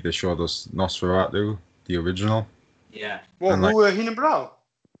uni they showed us Nosferatu, the original. Yeah. What, And, like- who Heenan Brow?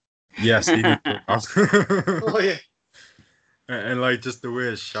 Yes, he did. Oh, yeah. And like just the way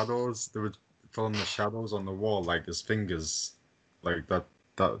his shadows, they would film the shadows on the wall, like his fingers, like that.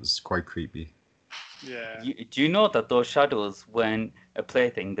 That was quite creepy. Yeah. Do you know that those shadows weren't a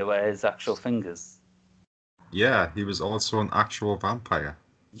plaything? They were his actual fingers. Yeah, he was also an actual vampire.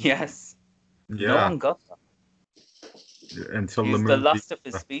 Yes. No Yeah, one got that. until He's the the movie. last of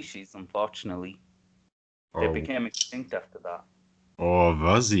his species, unfortunately. They Oh, became extinct after that. oh,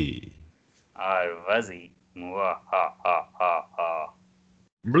 was he? Ah, was he? Mwah, ha, ha, ha, ha.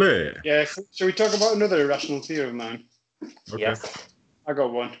 Bleh. Yeah, so we talk about another irrational fear of mine. Okay. Yes. I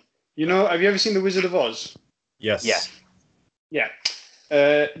got one. You know, have you ever seen The Wizard of Oz? Yes. Yeah.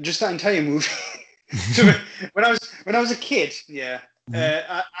 Yeah. Just that entire movie. So when I was a kid, yeah,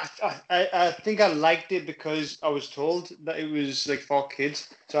 I think I liked it because I was told that it was like for kids,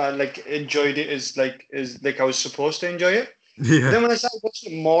 so I like enjoyed it as I was supposed to enjoy it. Yeah. Then when I started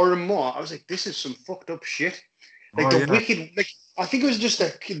watching it more and more, I was like, this is some fucked up shit. Like Oh, the yeah. wicked, like I think it was just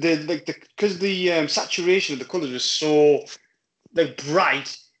because the saturation of the colors was so like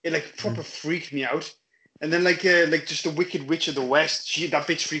bright, it like proper freaked me out. And then like just the Wicked Witch of the West, that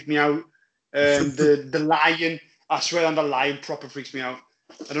bitch freaked me out. The lion, I swear on the lion proper freaks me out.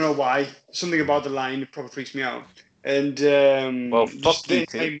 I don't know why. Something about the lion proper freaks me out. And Well, just fuck you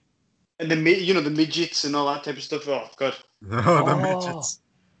too. and the the midgets and all that type of stuff. Oh god. Oh, the Oh. midgets.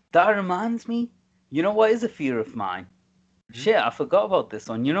 That reminds me. You know what is a fear of mine? Shit, I forgot about this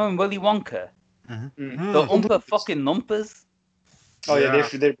one. You know in Willy Wonka? The Oompa fucking Lumpers? Oh yeah, Yeah.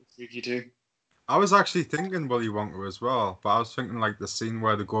 they're freaky too. I was actually thinking Willy Wonka as well, but I was thinking like the scene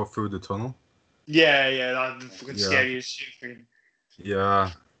where they go through the tunnel. Yeah, that's the fucking Yeah. scariest shit thing.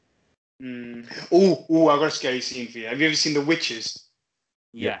 Yeah. Oh, I got a scary scene for you. Have you ever seen The Witches?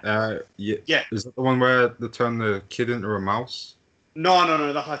 Yeah. Yeah. Yeah. Is that the one where they turn the kid into a mouse? No,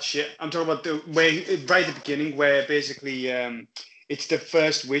 that's not shit. I'm talking about the way right at the beginning where basically it's the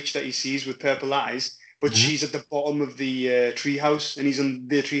first witch that he sees with purple eyes, but she's at the bottom of the treehouse and he's on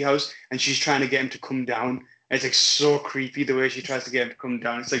the treehouse and she's trying to get him to come down. And it's like so creepy the way she tries to get him to come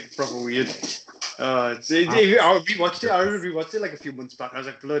down. It's like proper weird. I rewatched it. I rewatched it like a few months back. I was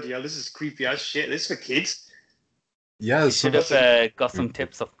like, bloody hell, this is creepy as shit. This is for kids. Yeah. You should have got some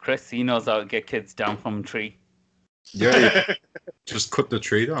tips of Chris. He knows how to get kids down from a tree. Yeah. You just cut the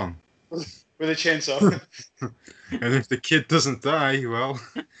tree down. With a chainsaw. And if the kid doesn't die, well,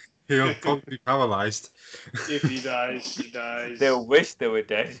 he'll probably be paralyzed. If he dies, he dies. They wish they were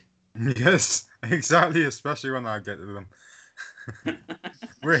dead. Yes, exactly, especially when I get to them.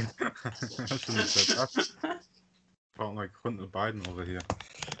 Wait, I shouldn't have said that. Felt like Hunter Biden over here.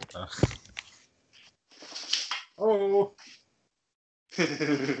 Oh,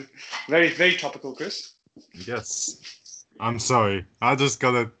 Very, very topical, Chris. yes. I'm sorry. I just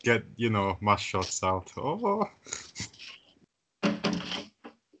gotta get, my shots out. Oh.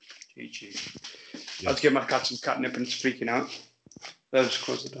 GG. Yeah. I'll just give my cat some catnip and it's freaking out. I'll just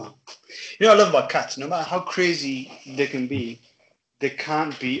close the door. You know what I love about cats? No matter how crazy they can be, they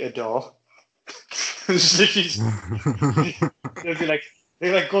can't beat a door. Just literally,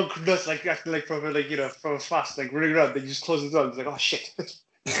 they're like going nuts, like acting like proper, like proper fast, like running around. They just close the door. It's like, oh shit!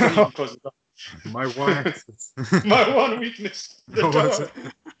 Can't even close the door. My one exit. My one weakness, the What was door.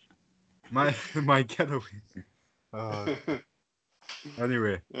 it? My getaway.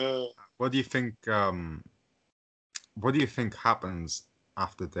 Anyway, what do you think? What do you think happens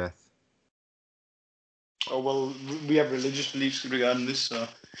after death? Oh well, we have religious beliefs regarding this, so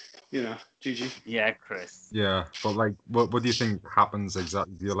GG. Yeah, Chris. Yeah, but like, what do you think happens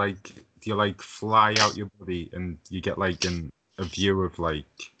exactly? Do you like fly out your body and you get like a view of like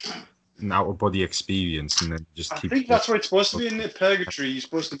an out of body experience, and then just I keep? think that's what it's supposed to be in the purgatory. You're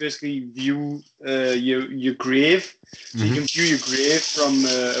supposed to basically view your grave, so you can view your grave from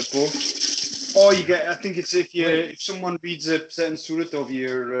above. Or you get, I think it's if someone reads a certain surah of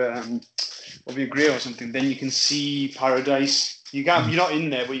your grave or something, then you can see paradise. You're not in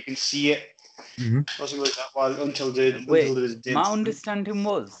there, but you can see it. Or something like that. Well, until there's dead. My understanding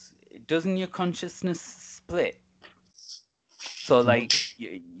was, doesn't your consciousness split? So like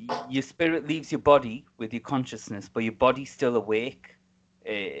your spirit leaves your body with your consciousness, but your body's still awake.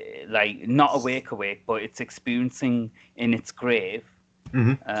 Like not awake, but it's experiencing in its grave.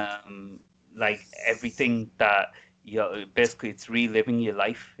 Like everything that basically it's reliving your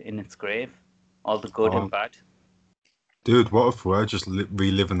life in its grave, all the good and bad. Dude, what if we're just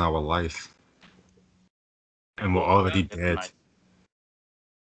reliving our life and we're already dead?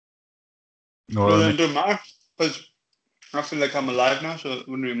 No, Well, then it doesn't matter, because I feel like I'm alive now, so it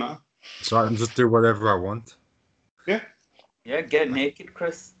wouldn't really matter. So I can just do whatever I want. Yeah, get naked,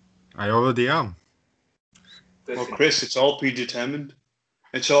 Chris. I already am. Well, Chris, it's all predetermined.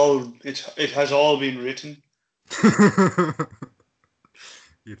 It has all been written.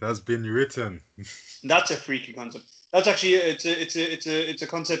 It has been written. That's a freaky concept. That's actually it's a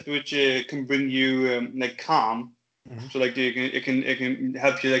concept which can bring you like calm. So like it can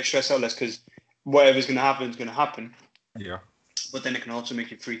help you like stress out less, because whatever's going to happen is going to happen. Yeah. But then it can also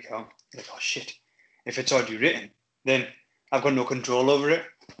make you freak out. Like, oh shit, if it's already written, then I've got no control over it.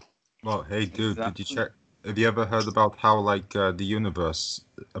 Well, hey dude, did you check? Have you ever heard about how like the universe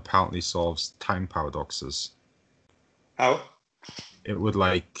apparently solves time paradoxes? How? It would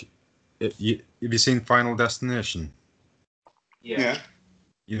like, have you seen Final Destination? Yeah.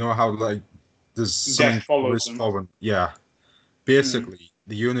 You know how like there's something Death follows them. Yeah. Basically,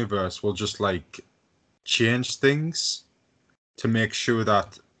 the universe will just like change things to make sure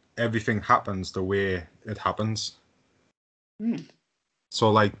that everything happens the way it happens. So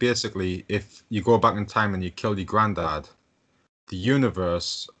like basically, if you go back in time and you kill your granddad, the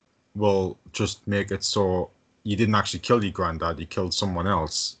universe will just make it so you didn't actually kill your granddad, you killed someone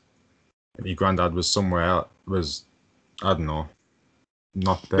else. And your granddad was somewhere else, I don't know,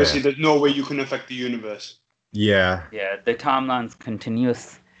 not there. Basically, there's no way you can affect the universe. Yeah, the timeline's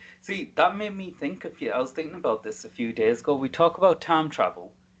continuous. See, that made me think of you. I was thinking about this a few days ago. We talk about time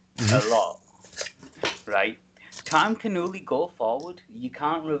travel a lot, right? Time can only go forward. You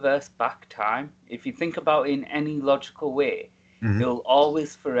can't reverse back time. If you think about it in any logical way, it'll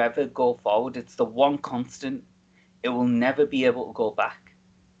always forever go forward. It's the one constant. It will never be able to go back.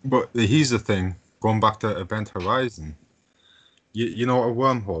 But here's the thing, going back to Event Horizon, you know what a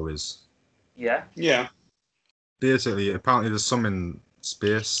wormhole is? Yeah? Yeah. Basically, apparently there's some in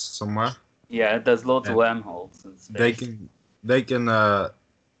space somewhere. Yeah, there's loads of wormholes in space.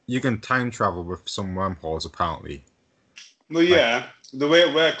 You can time travel with some wormholes apparently. Well, yeah, the way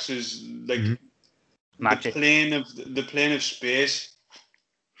it works is like magic. The plane of space,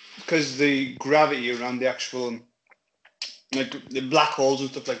 because the gravity around the actual, like the black holes and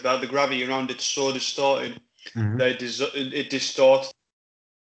stuff like that, the gravity around it's so distorted that it distorts.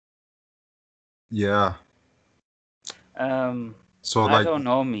 Yeah. So I don't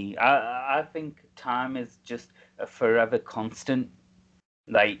know me. I think time is just a forever constant.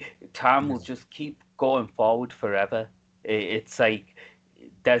 Like time will just keep going forward forever. It's like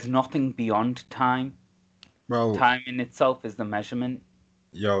there's nothing beyond time. Well, time in itself is the measurement.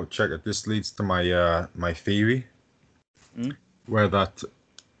 Yo, check it. This leads to my my theory, where that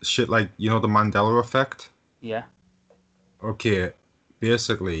shit, like, you know, the Mandela effect. Yeah. Okay,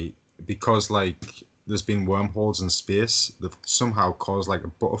 basically, because like there's been wormholes in space, they've somehow caused like a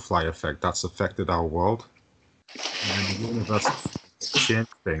butterfly effect that's affected our world. And then the universe changed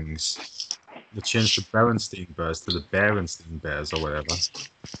things. They changed the Berenstein Bears to the Berenstein Bears or whatever.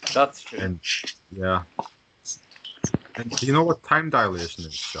 That's true. And yeah. And do you know what time dilation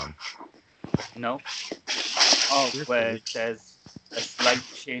is, John? No. Oh, where there's a slight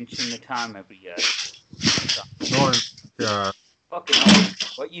change in the time every year. No, Fucking hell.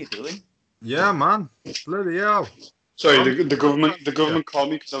 What are you doing? Yeah, man. Bloody hell. Sorry, the government called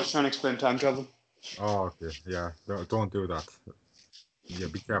me because I was trying to explain time travel. Oh, okay. Yeah, don't do that. Yeah,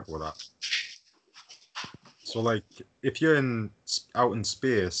 be careful with that. So, like, if you're out in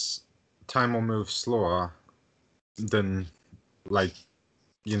space, time will move slower than, like,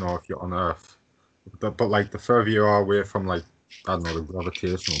 if you're on Earth. But like, the further you are away from, like, I don't know, the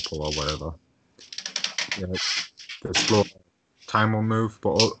gravitational pull or whatever, yeah, the slower time will move,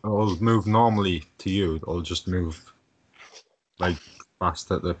 but it'll move normally to you. It'll just move, like,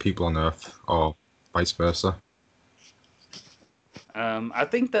 faster to people on Earth, or vice versa. I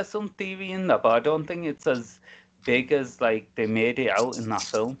think there's some theory in that, but I don't think it's as big as like they made it out in that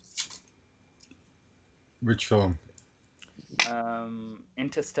film. Which film?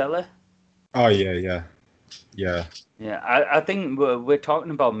 Interstellar. Oh, yeah. Yeah, I think we're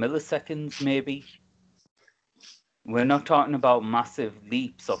talking about milliseconds, maybe. We're not talking about massive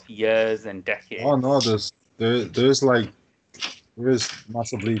leaps of years and decades. Oh no, there's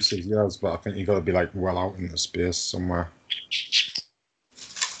massive leaps of years, but I think you got to be like well out in the space somewhere.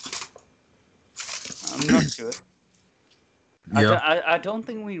 I'm not sure. Yeah. I don't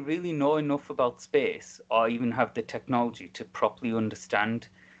think we really know enough about space or even have the technology to properly understand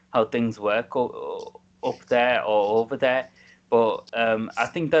how things work up there or over there. But I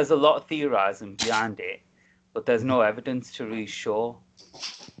think there's a lot of theorizing behind it, but there's no evidence to really show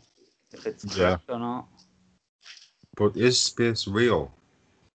if it's correct or not. But is space real?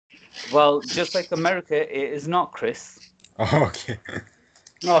 Well, just like America, it is not, Chris. Oh, okay.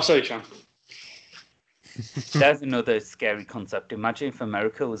 Oh, sorry, Sean. There's another scary concept. Imagine if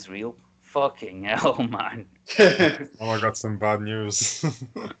America was real. Fucking hell, man. Oh, I got some bad news.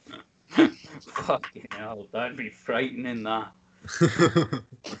 Fucking hell, that'd be frightening, that.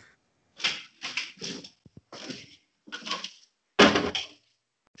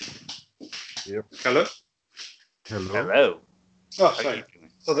 Yep. Hello? Hello. Oh, How you sorry.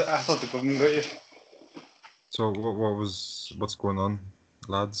 doing? I thought the government got you. So what's going on,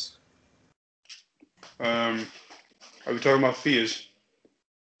 lads? Are we talking about fears?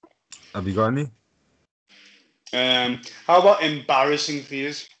 Have you got any? How about embarrassing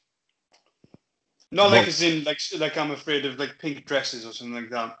fears? Not like What? as in like I'm afraid of like pink dresses or something like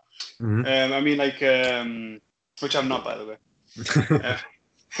that. Mhm. I mean like which I'm not, by the way.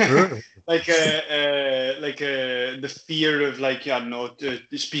 Really? Like the fear of like I don't know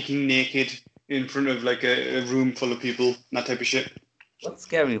speaking naked in front of like a room full of people, that type of shit. What's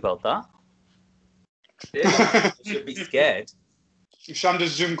scary about that? You should be scared. Sam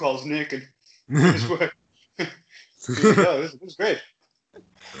does Zoom calls naked. His work. He's like, oh, this is great.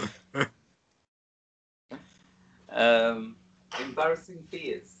 Embarrassing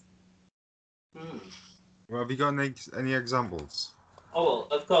fears. Well, have you got any examples? Oh, well,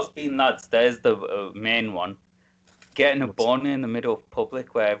 of course, being lads, there's the main one. Getting a boner in the middle of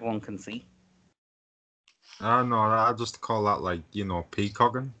public where everyone can see. No, I just call that like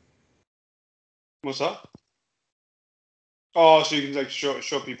peacocking. What's that? Oh, so you can like show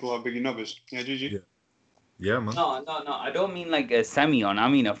people how big your knob is. Yeah, did you? Yeah, man. No. I don't mean like a semi-on. I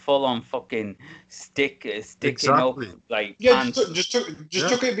mean a full-on fucking sticking Exactly. up like Yeah, pants. just tuck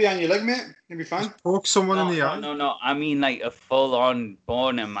it behind your leg, mate. You'll be fine. Just poke someone in the eye. No. I mean like a full-on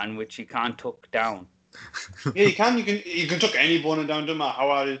boner, man, which you can't tuck down. Yeah, you can. You can tuck any boner down, doesn't matter how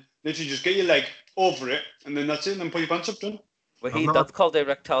hard it is. Literally, just get your leg over it, and then that's it. And then put your pants up, done. Well, that's called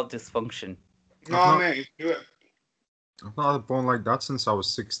erectile dysfunction. No, mate, do it. I've not had a bone like that since I was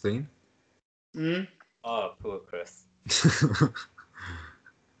 16. Mm. Oh, poor Chris.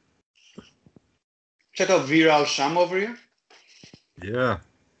 Check out Viral Sham over here. Yeah.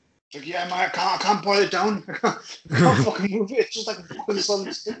 Like, yeah, man, I can't boil it down. I can't fucking move it. It's just like a fucking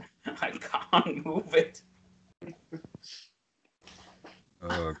solid stick. I can't move it.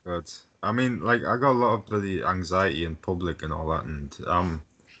 Oh god. I mean, like, I got a lot of bloody anxiety in public and all that, and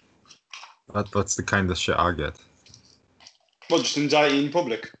that's the kind of shit I get. What, just anxiety in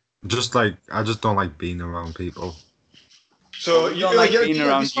public? Just like, I just don't like being around people. So you don't like being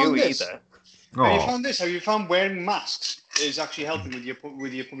around you either. Oh. Have you found this? Have you found wearing masks is actually helping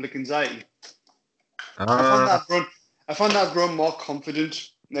with your public anxiety? I found that I've grown more confident,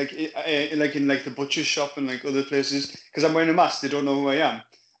 like in like the butcher shop and like other places, because I'm wearing a mask. They don't know who I am.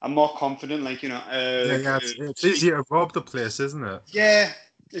 I'm more confident, like it's easier to rob the place, isn't it? Yeah,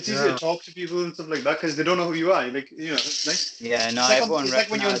 it's easier to talk to people and stuff like that because they don't know who you are. Like it's nice. Yeah, no, it's everyone like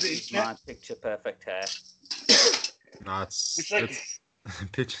when you're on the recognizes internet. my picture perfect hair. No, it's like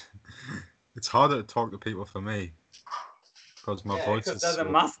it's harder to talk to people for me because my voice is there's so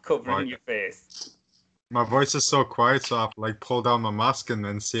a mask covering quiet. your face. My voice is so quiet, so I have to like pull down my mask and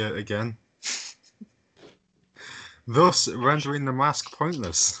then say it again. thus rendering the mask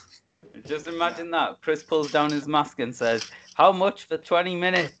pointless. Just imagine that. Chris pulls down his mask and says, "How much for 20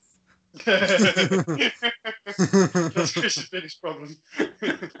 minutes?" That's Chris's biggest problem.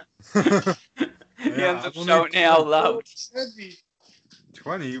 He ends up shouting it out loud.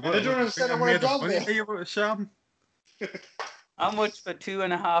 20? I don't understand what I done there. Here, Sham? How much for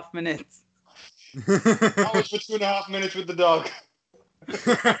 2.5 minutes? How much for 2.5 minutes with the dog?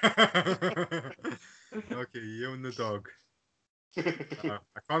 Okay, you and the dog. I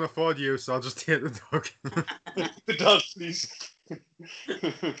can't afford you, so I'll just take the dog. The dog, please.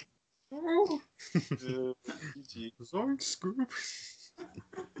 Zoink, Scoop.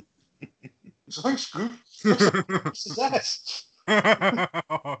 Zoink, Scoop. What's that?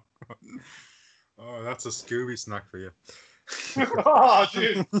 Oh, that's a Scooby snack for you. Oh,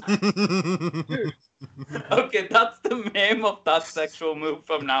 dude. Okay, that's the name of that sexual move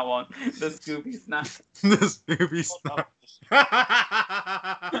from now on. The Scooby snack. The Scooby snack.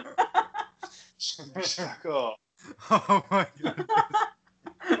 Oh, Oh my god.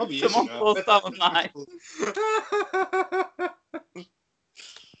 probably is, Someone you know. post that online.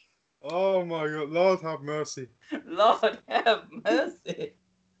 Oh my god, Lord have mercy. Lord have mercy.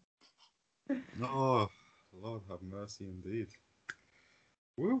 Oh, Lord have mercy indeed.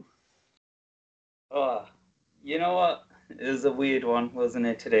 Woo. Oh, you know what? It was a weird one, wasn't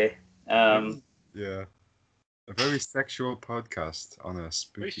it, today? Yeah. A very sexual podcast on a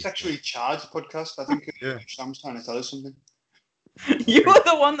spooky. Very sexually charged podcast. I think Yeah. Sam's trying to tell us something. You were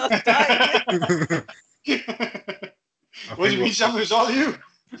the one that started it. What do you mean, Sam? It was all you.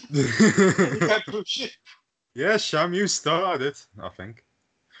 You can't bullshit. Yeah, Sham, you started it, I think.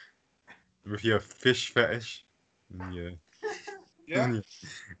 With your fish fetish. And your, Yeah.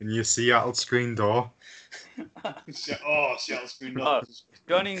 and your Seattle screen door. Oh, Seattle Spoon. Oh.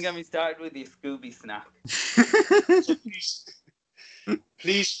 Don't even get me started with your Scooby snack.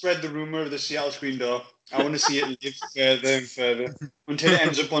 Please spread the rumor of the Seattle screen door. I want to see it live further and further until it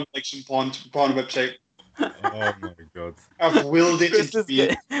ends up on like some porn website. Oh my god. I've willed it into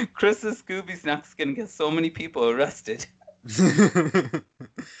being. Chris's Scooby snack's gonna get so many people arrested.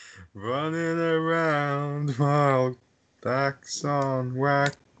 Running around while backs on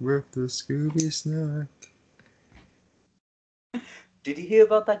whack with the Scooby snack. Did you hear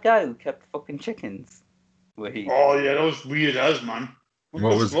about that guy who kept fucking chickens? Where he... Oh yeah, that was weird as man.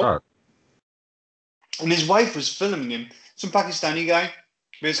 What was that? And his wife was filming him. Some Pakistani guy.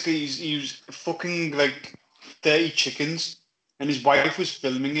 Basically, he was fucking like 30 chickens, and his wife was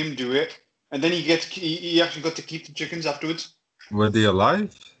filming him do it. And then he actually got to keep the chickens afterwards. Were they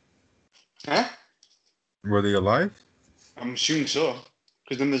alive? Huh? Were they alive? I'm assuming so,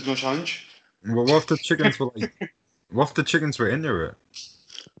 because then there's no challenge. Well, what if the chickens were like? What if the chickens were into it?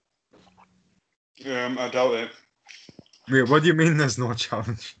 I doubt it. Wait, what do you mean there's no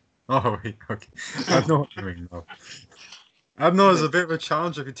challenge? Oh, wait, okay. I know what you mean now. I know there's a bit of a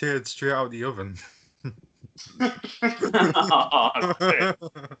challenge if you take it straight out of the oven. Oh,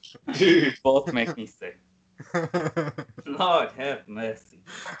 Dude. both make me sick. Lord have mercy.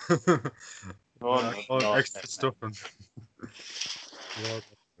 Oh, extra stuffing. Lord have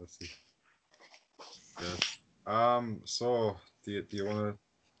mercy. Yes. So, do you want to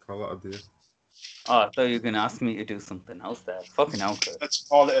call it a day? Oh, I thought you were gonna ask me to do something else there. Fucking hell, Chris. Let's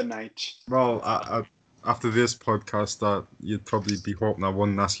call it a night. Well, after this podcast, you'd probably be hoping I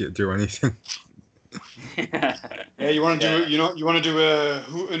wouldn't ask you to do anything. Yeah, you want to do you want to do a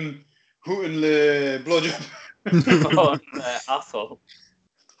hootin' le blowjob. Oh, asshole.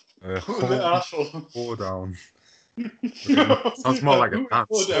 Hootin' le asshole. Hold down. Sounds more like a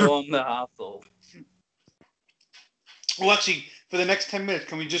dance. On the asshole. Well, actually, for the next 10 minutes,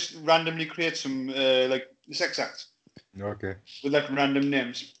 can we just randomly create some like sex acts Okay. with like random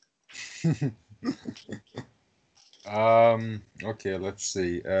names? Okay, let's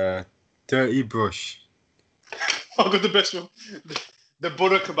see. Dirty brush. I got the best one. The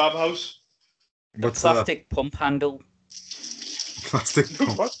Buddha Kebab House. What's Plastic pump handle. that? Plastic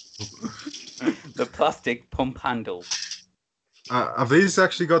pump. What? The plastic pump handle. Have these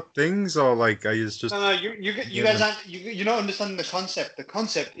actually got things, or like are you just? No, you guys aren't you're not understanding the concept. The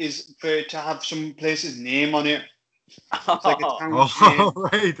concept is for it to have some place's name on it. It's like a town's name. Oh,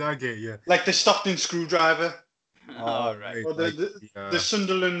 right, I get you. Like the Stockton Screwdriver All right. or the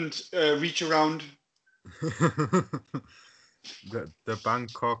Sunderland Reach Around. the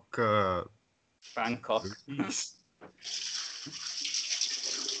Bangkok. Bangkok.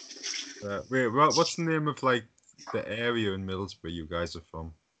 Wait, what's the name of like the area in Middlesbrough you guys are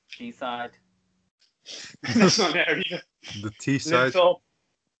from? Teesside. That's not an area. The Teesside.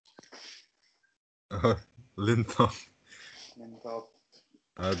 Linthorpe. Linthorpe. Linthorpe.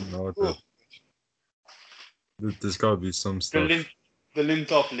 I don't know. Oh, There's got to be some the, stuff. the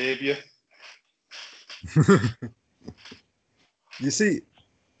Linthorpe labia. You see,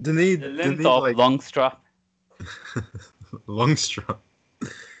 they need The they need Linthorpe like long strap. long strap.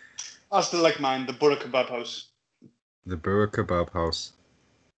 I still like mine, the Burra Kebab House. The Burra Kebab House.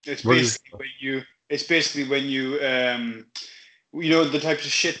 It's What is basically when you you know the types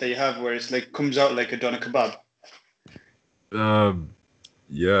of shit that you have where it's like comes out like a doner kebab,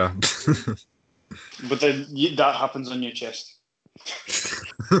 Yeah. but then that happens on your chest.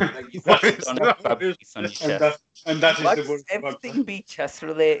 Like you got it on a crab piece on your chest. And that is Why the does Burra Kebab. everything be chest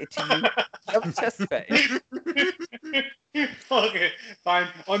related to you? You have a chest fetish. Okay, fine.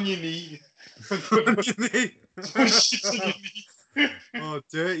 On your knee. On your knee. Shit's on your knee. Oh,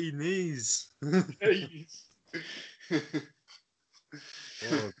 dirty knees.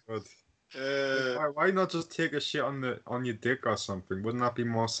 Oh god. Why not just take a shit on your dick or something? Wouldn't that be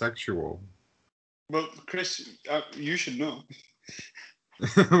more sexual? Well, Chris, you should know.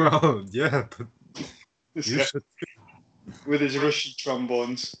 Well, yeah, but This you guy should. with his Russian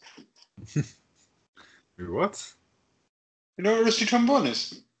trombones. What? You know what a rusty trombone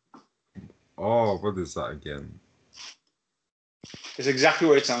is? Oh, what is that again? It's exactly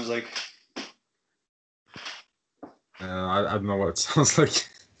what it sounds like. I don't know what it sounds like.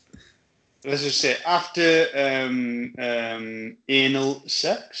 Let's just say after anal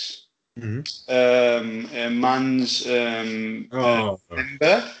sex, Mhm. a man's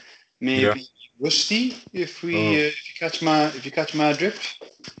member may be rusty. If you catch my drift.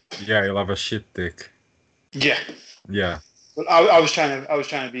 Yeah, you'll have a shit dick. Yeah. Yeah. Well, I was trying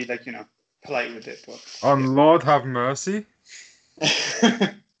to be like polite with it, but. On Lord have mercy.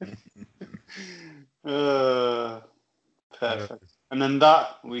 Perfect. And then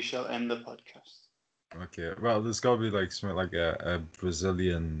that we shall end the podcast. Okay. Well, there's got to be like something like a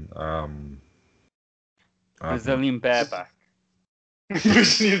Brazilian Brazilian bareback.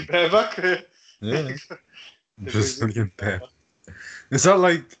 Brazilian bareback. Yeah. Brazilian bareback. Is that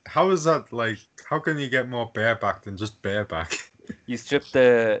like? How is that like? How can you get more bareback than just bareback? You strip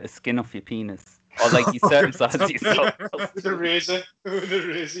the skin off your penis. Or like you circumcise yourself. With a razor. With a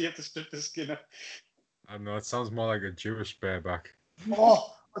razor, you have to strip the skin off. I don't know. It sounds more like a Jewish bareback.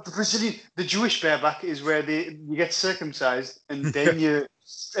 Oh, but the Jewish bareback is where you get circumcised and then you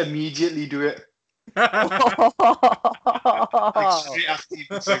immediately do it. Like straight after you've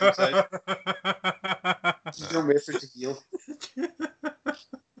been circumcised. You don't wait for it to heal.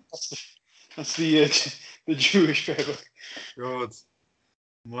 That's the Jewish bareback. God,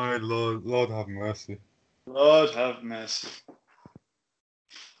 my Lord have mercy. Lord have mercy.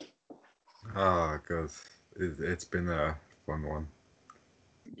 Ah, God, it's been a fun one.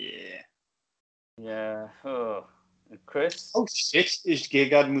 Yeah. Yeah. Oh. Chris? Oh shit, is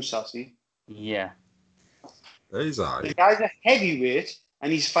Gegard Mousasi. Yeah. He's The alright. guy's a heavyweight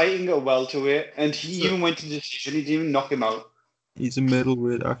and he's fighting a welterweight and he even went to decision, he didn't even knock him out. He's a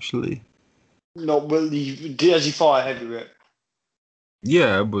middleweight, actually. No, well, as he fought a heavyweight.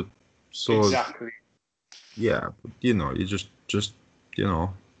 Yeah, but Exactly. Yeah, but you just eat a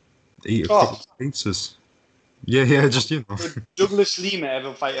Oh. couple of pizzas. Yeah, just Did Douglas Lima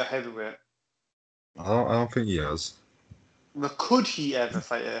ever fight a heavyweight? I don't think he has. Well, could he ever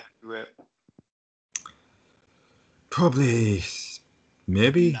fight a heavyweight? Probably,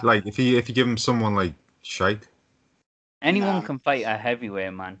 maybe. No. Like if you give him someone like shite. Anyone Nah. can fight a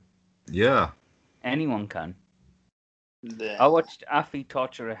heavyweight, man. Yeah. Anyone can. Yeah. I watched Afi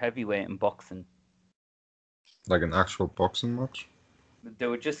torture a heavyweight in boxing. Like an actual boxing match. They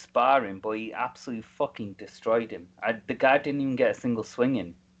were just sparring, but he absolutely fucking destroyed him. The guy didn't even get a single swing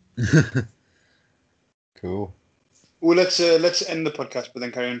in. Cool. Well, let's end the podcast, but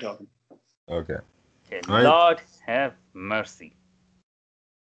then carry on talking. Okay. Okay, Right. Lord have mercy.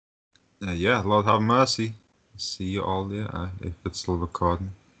 Yeah, Lord have mercy. See you all later if it's still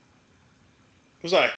recording. Was that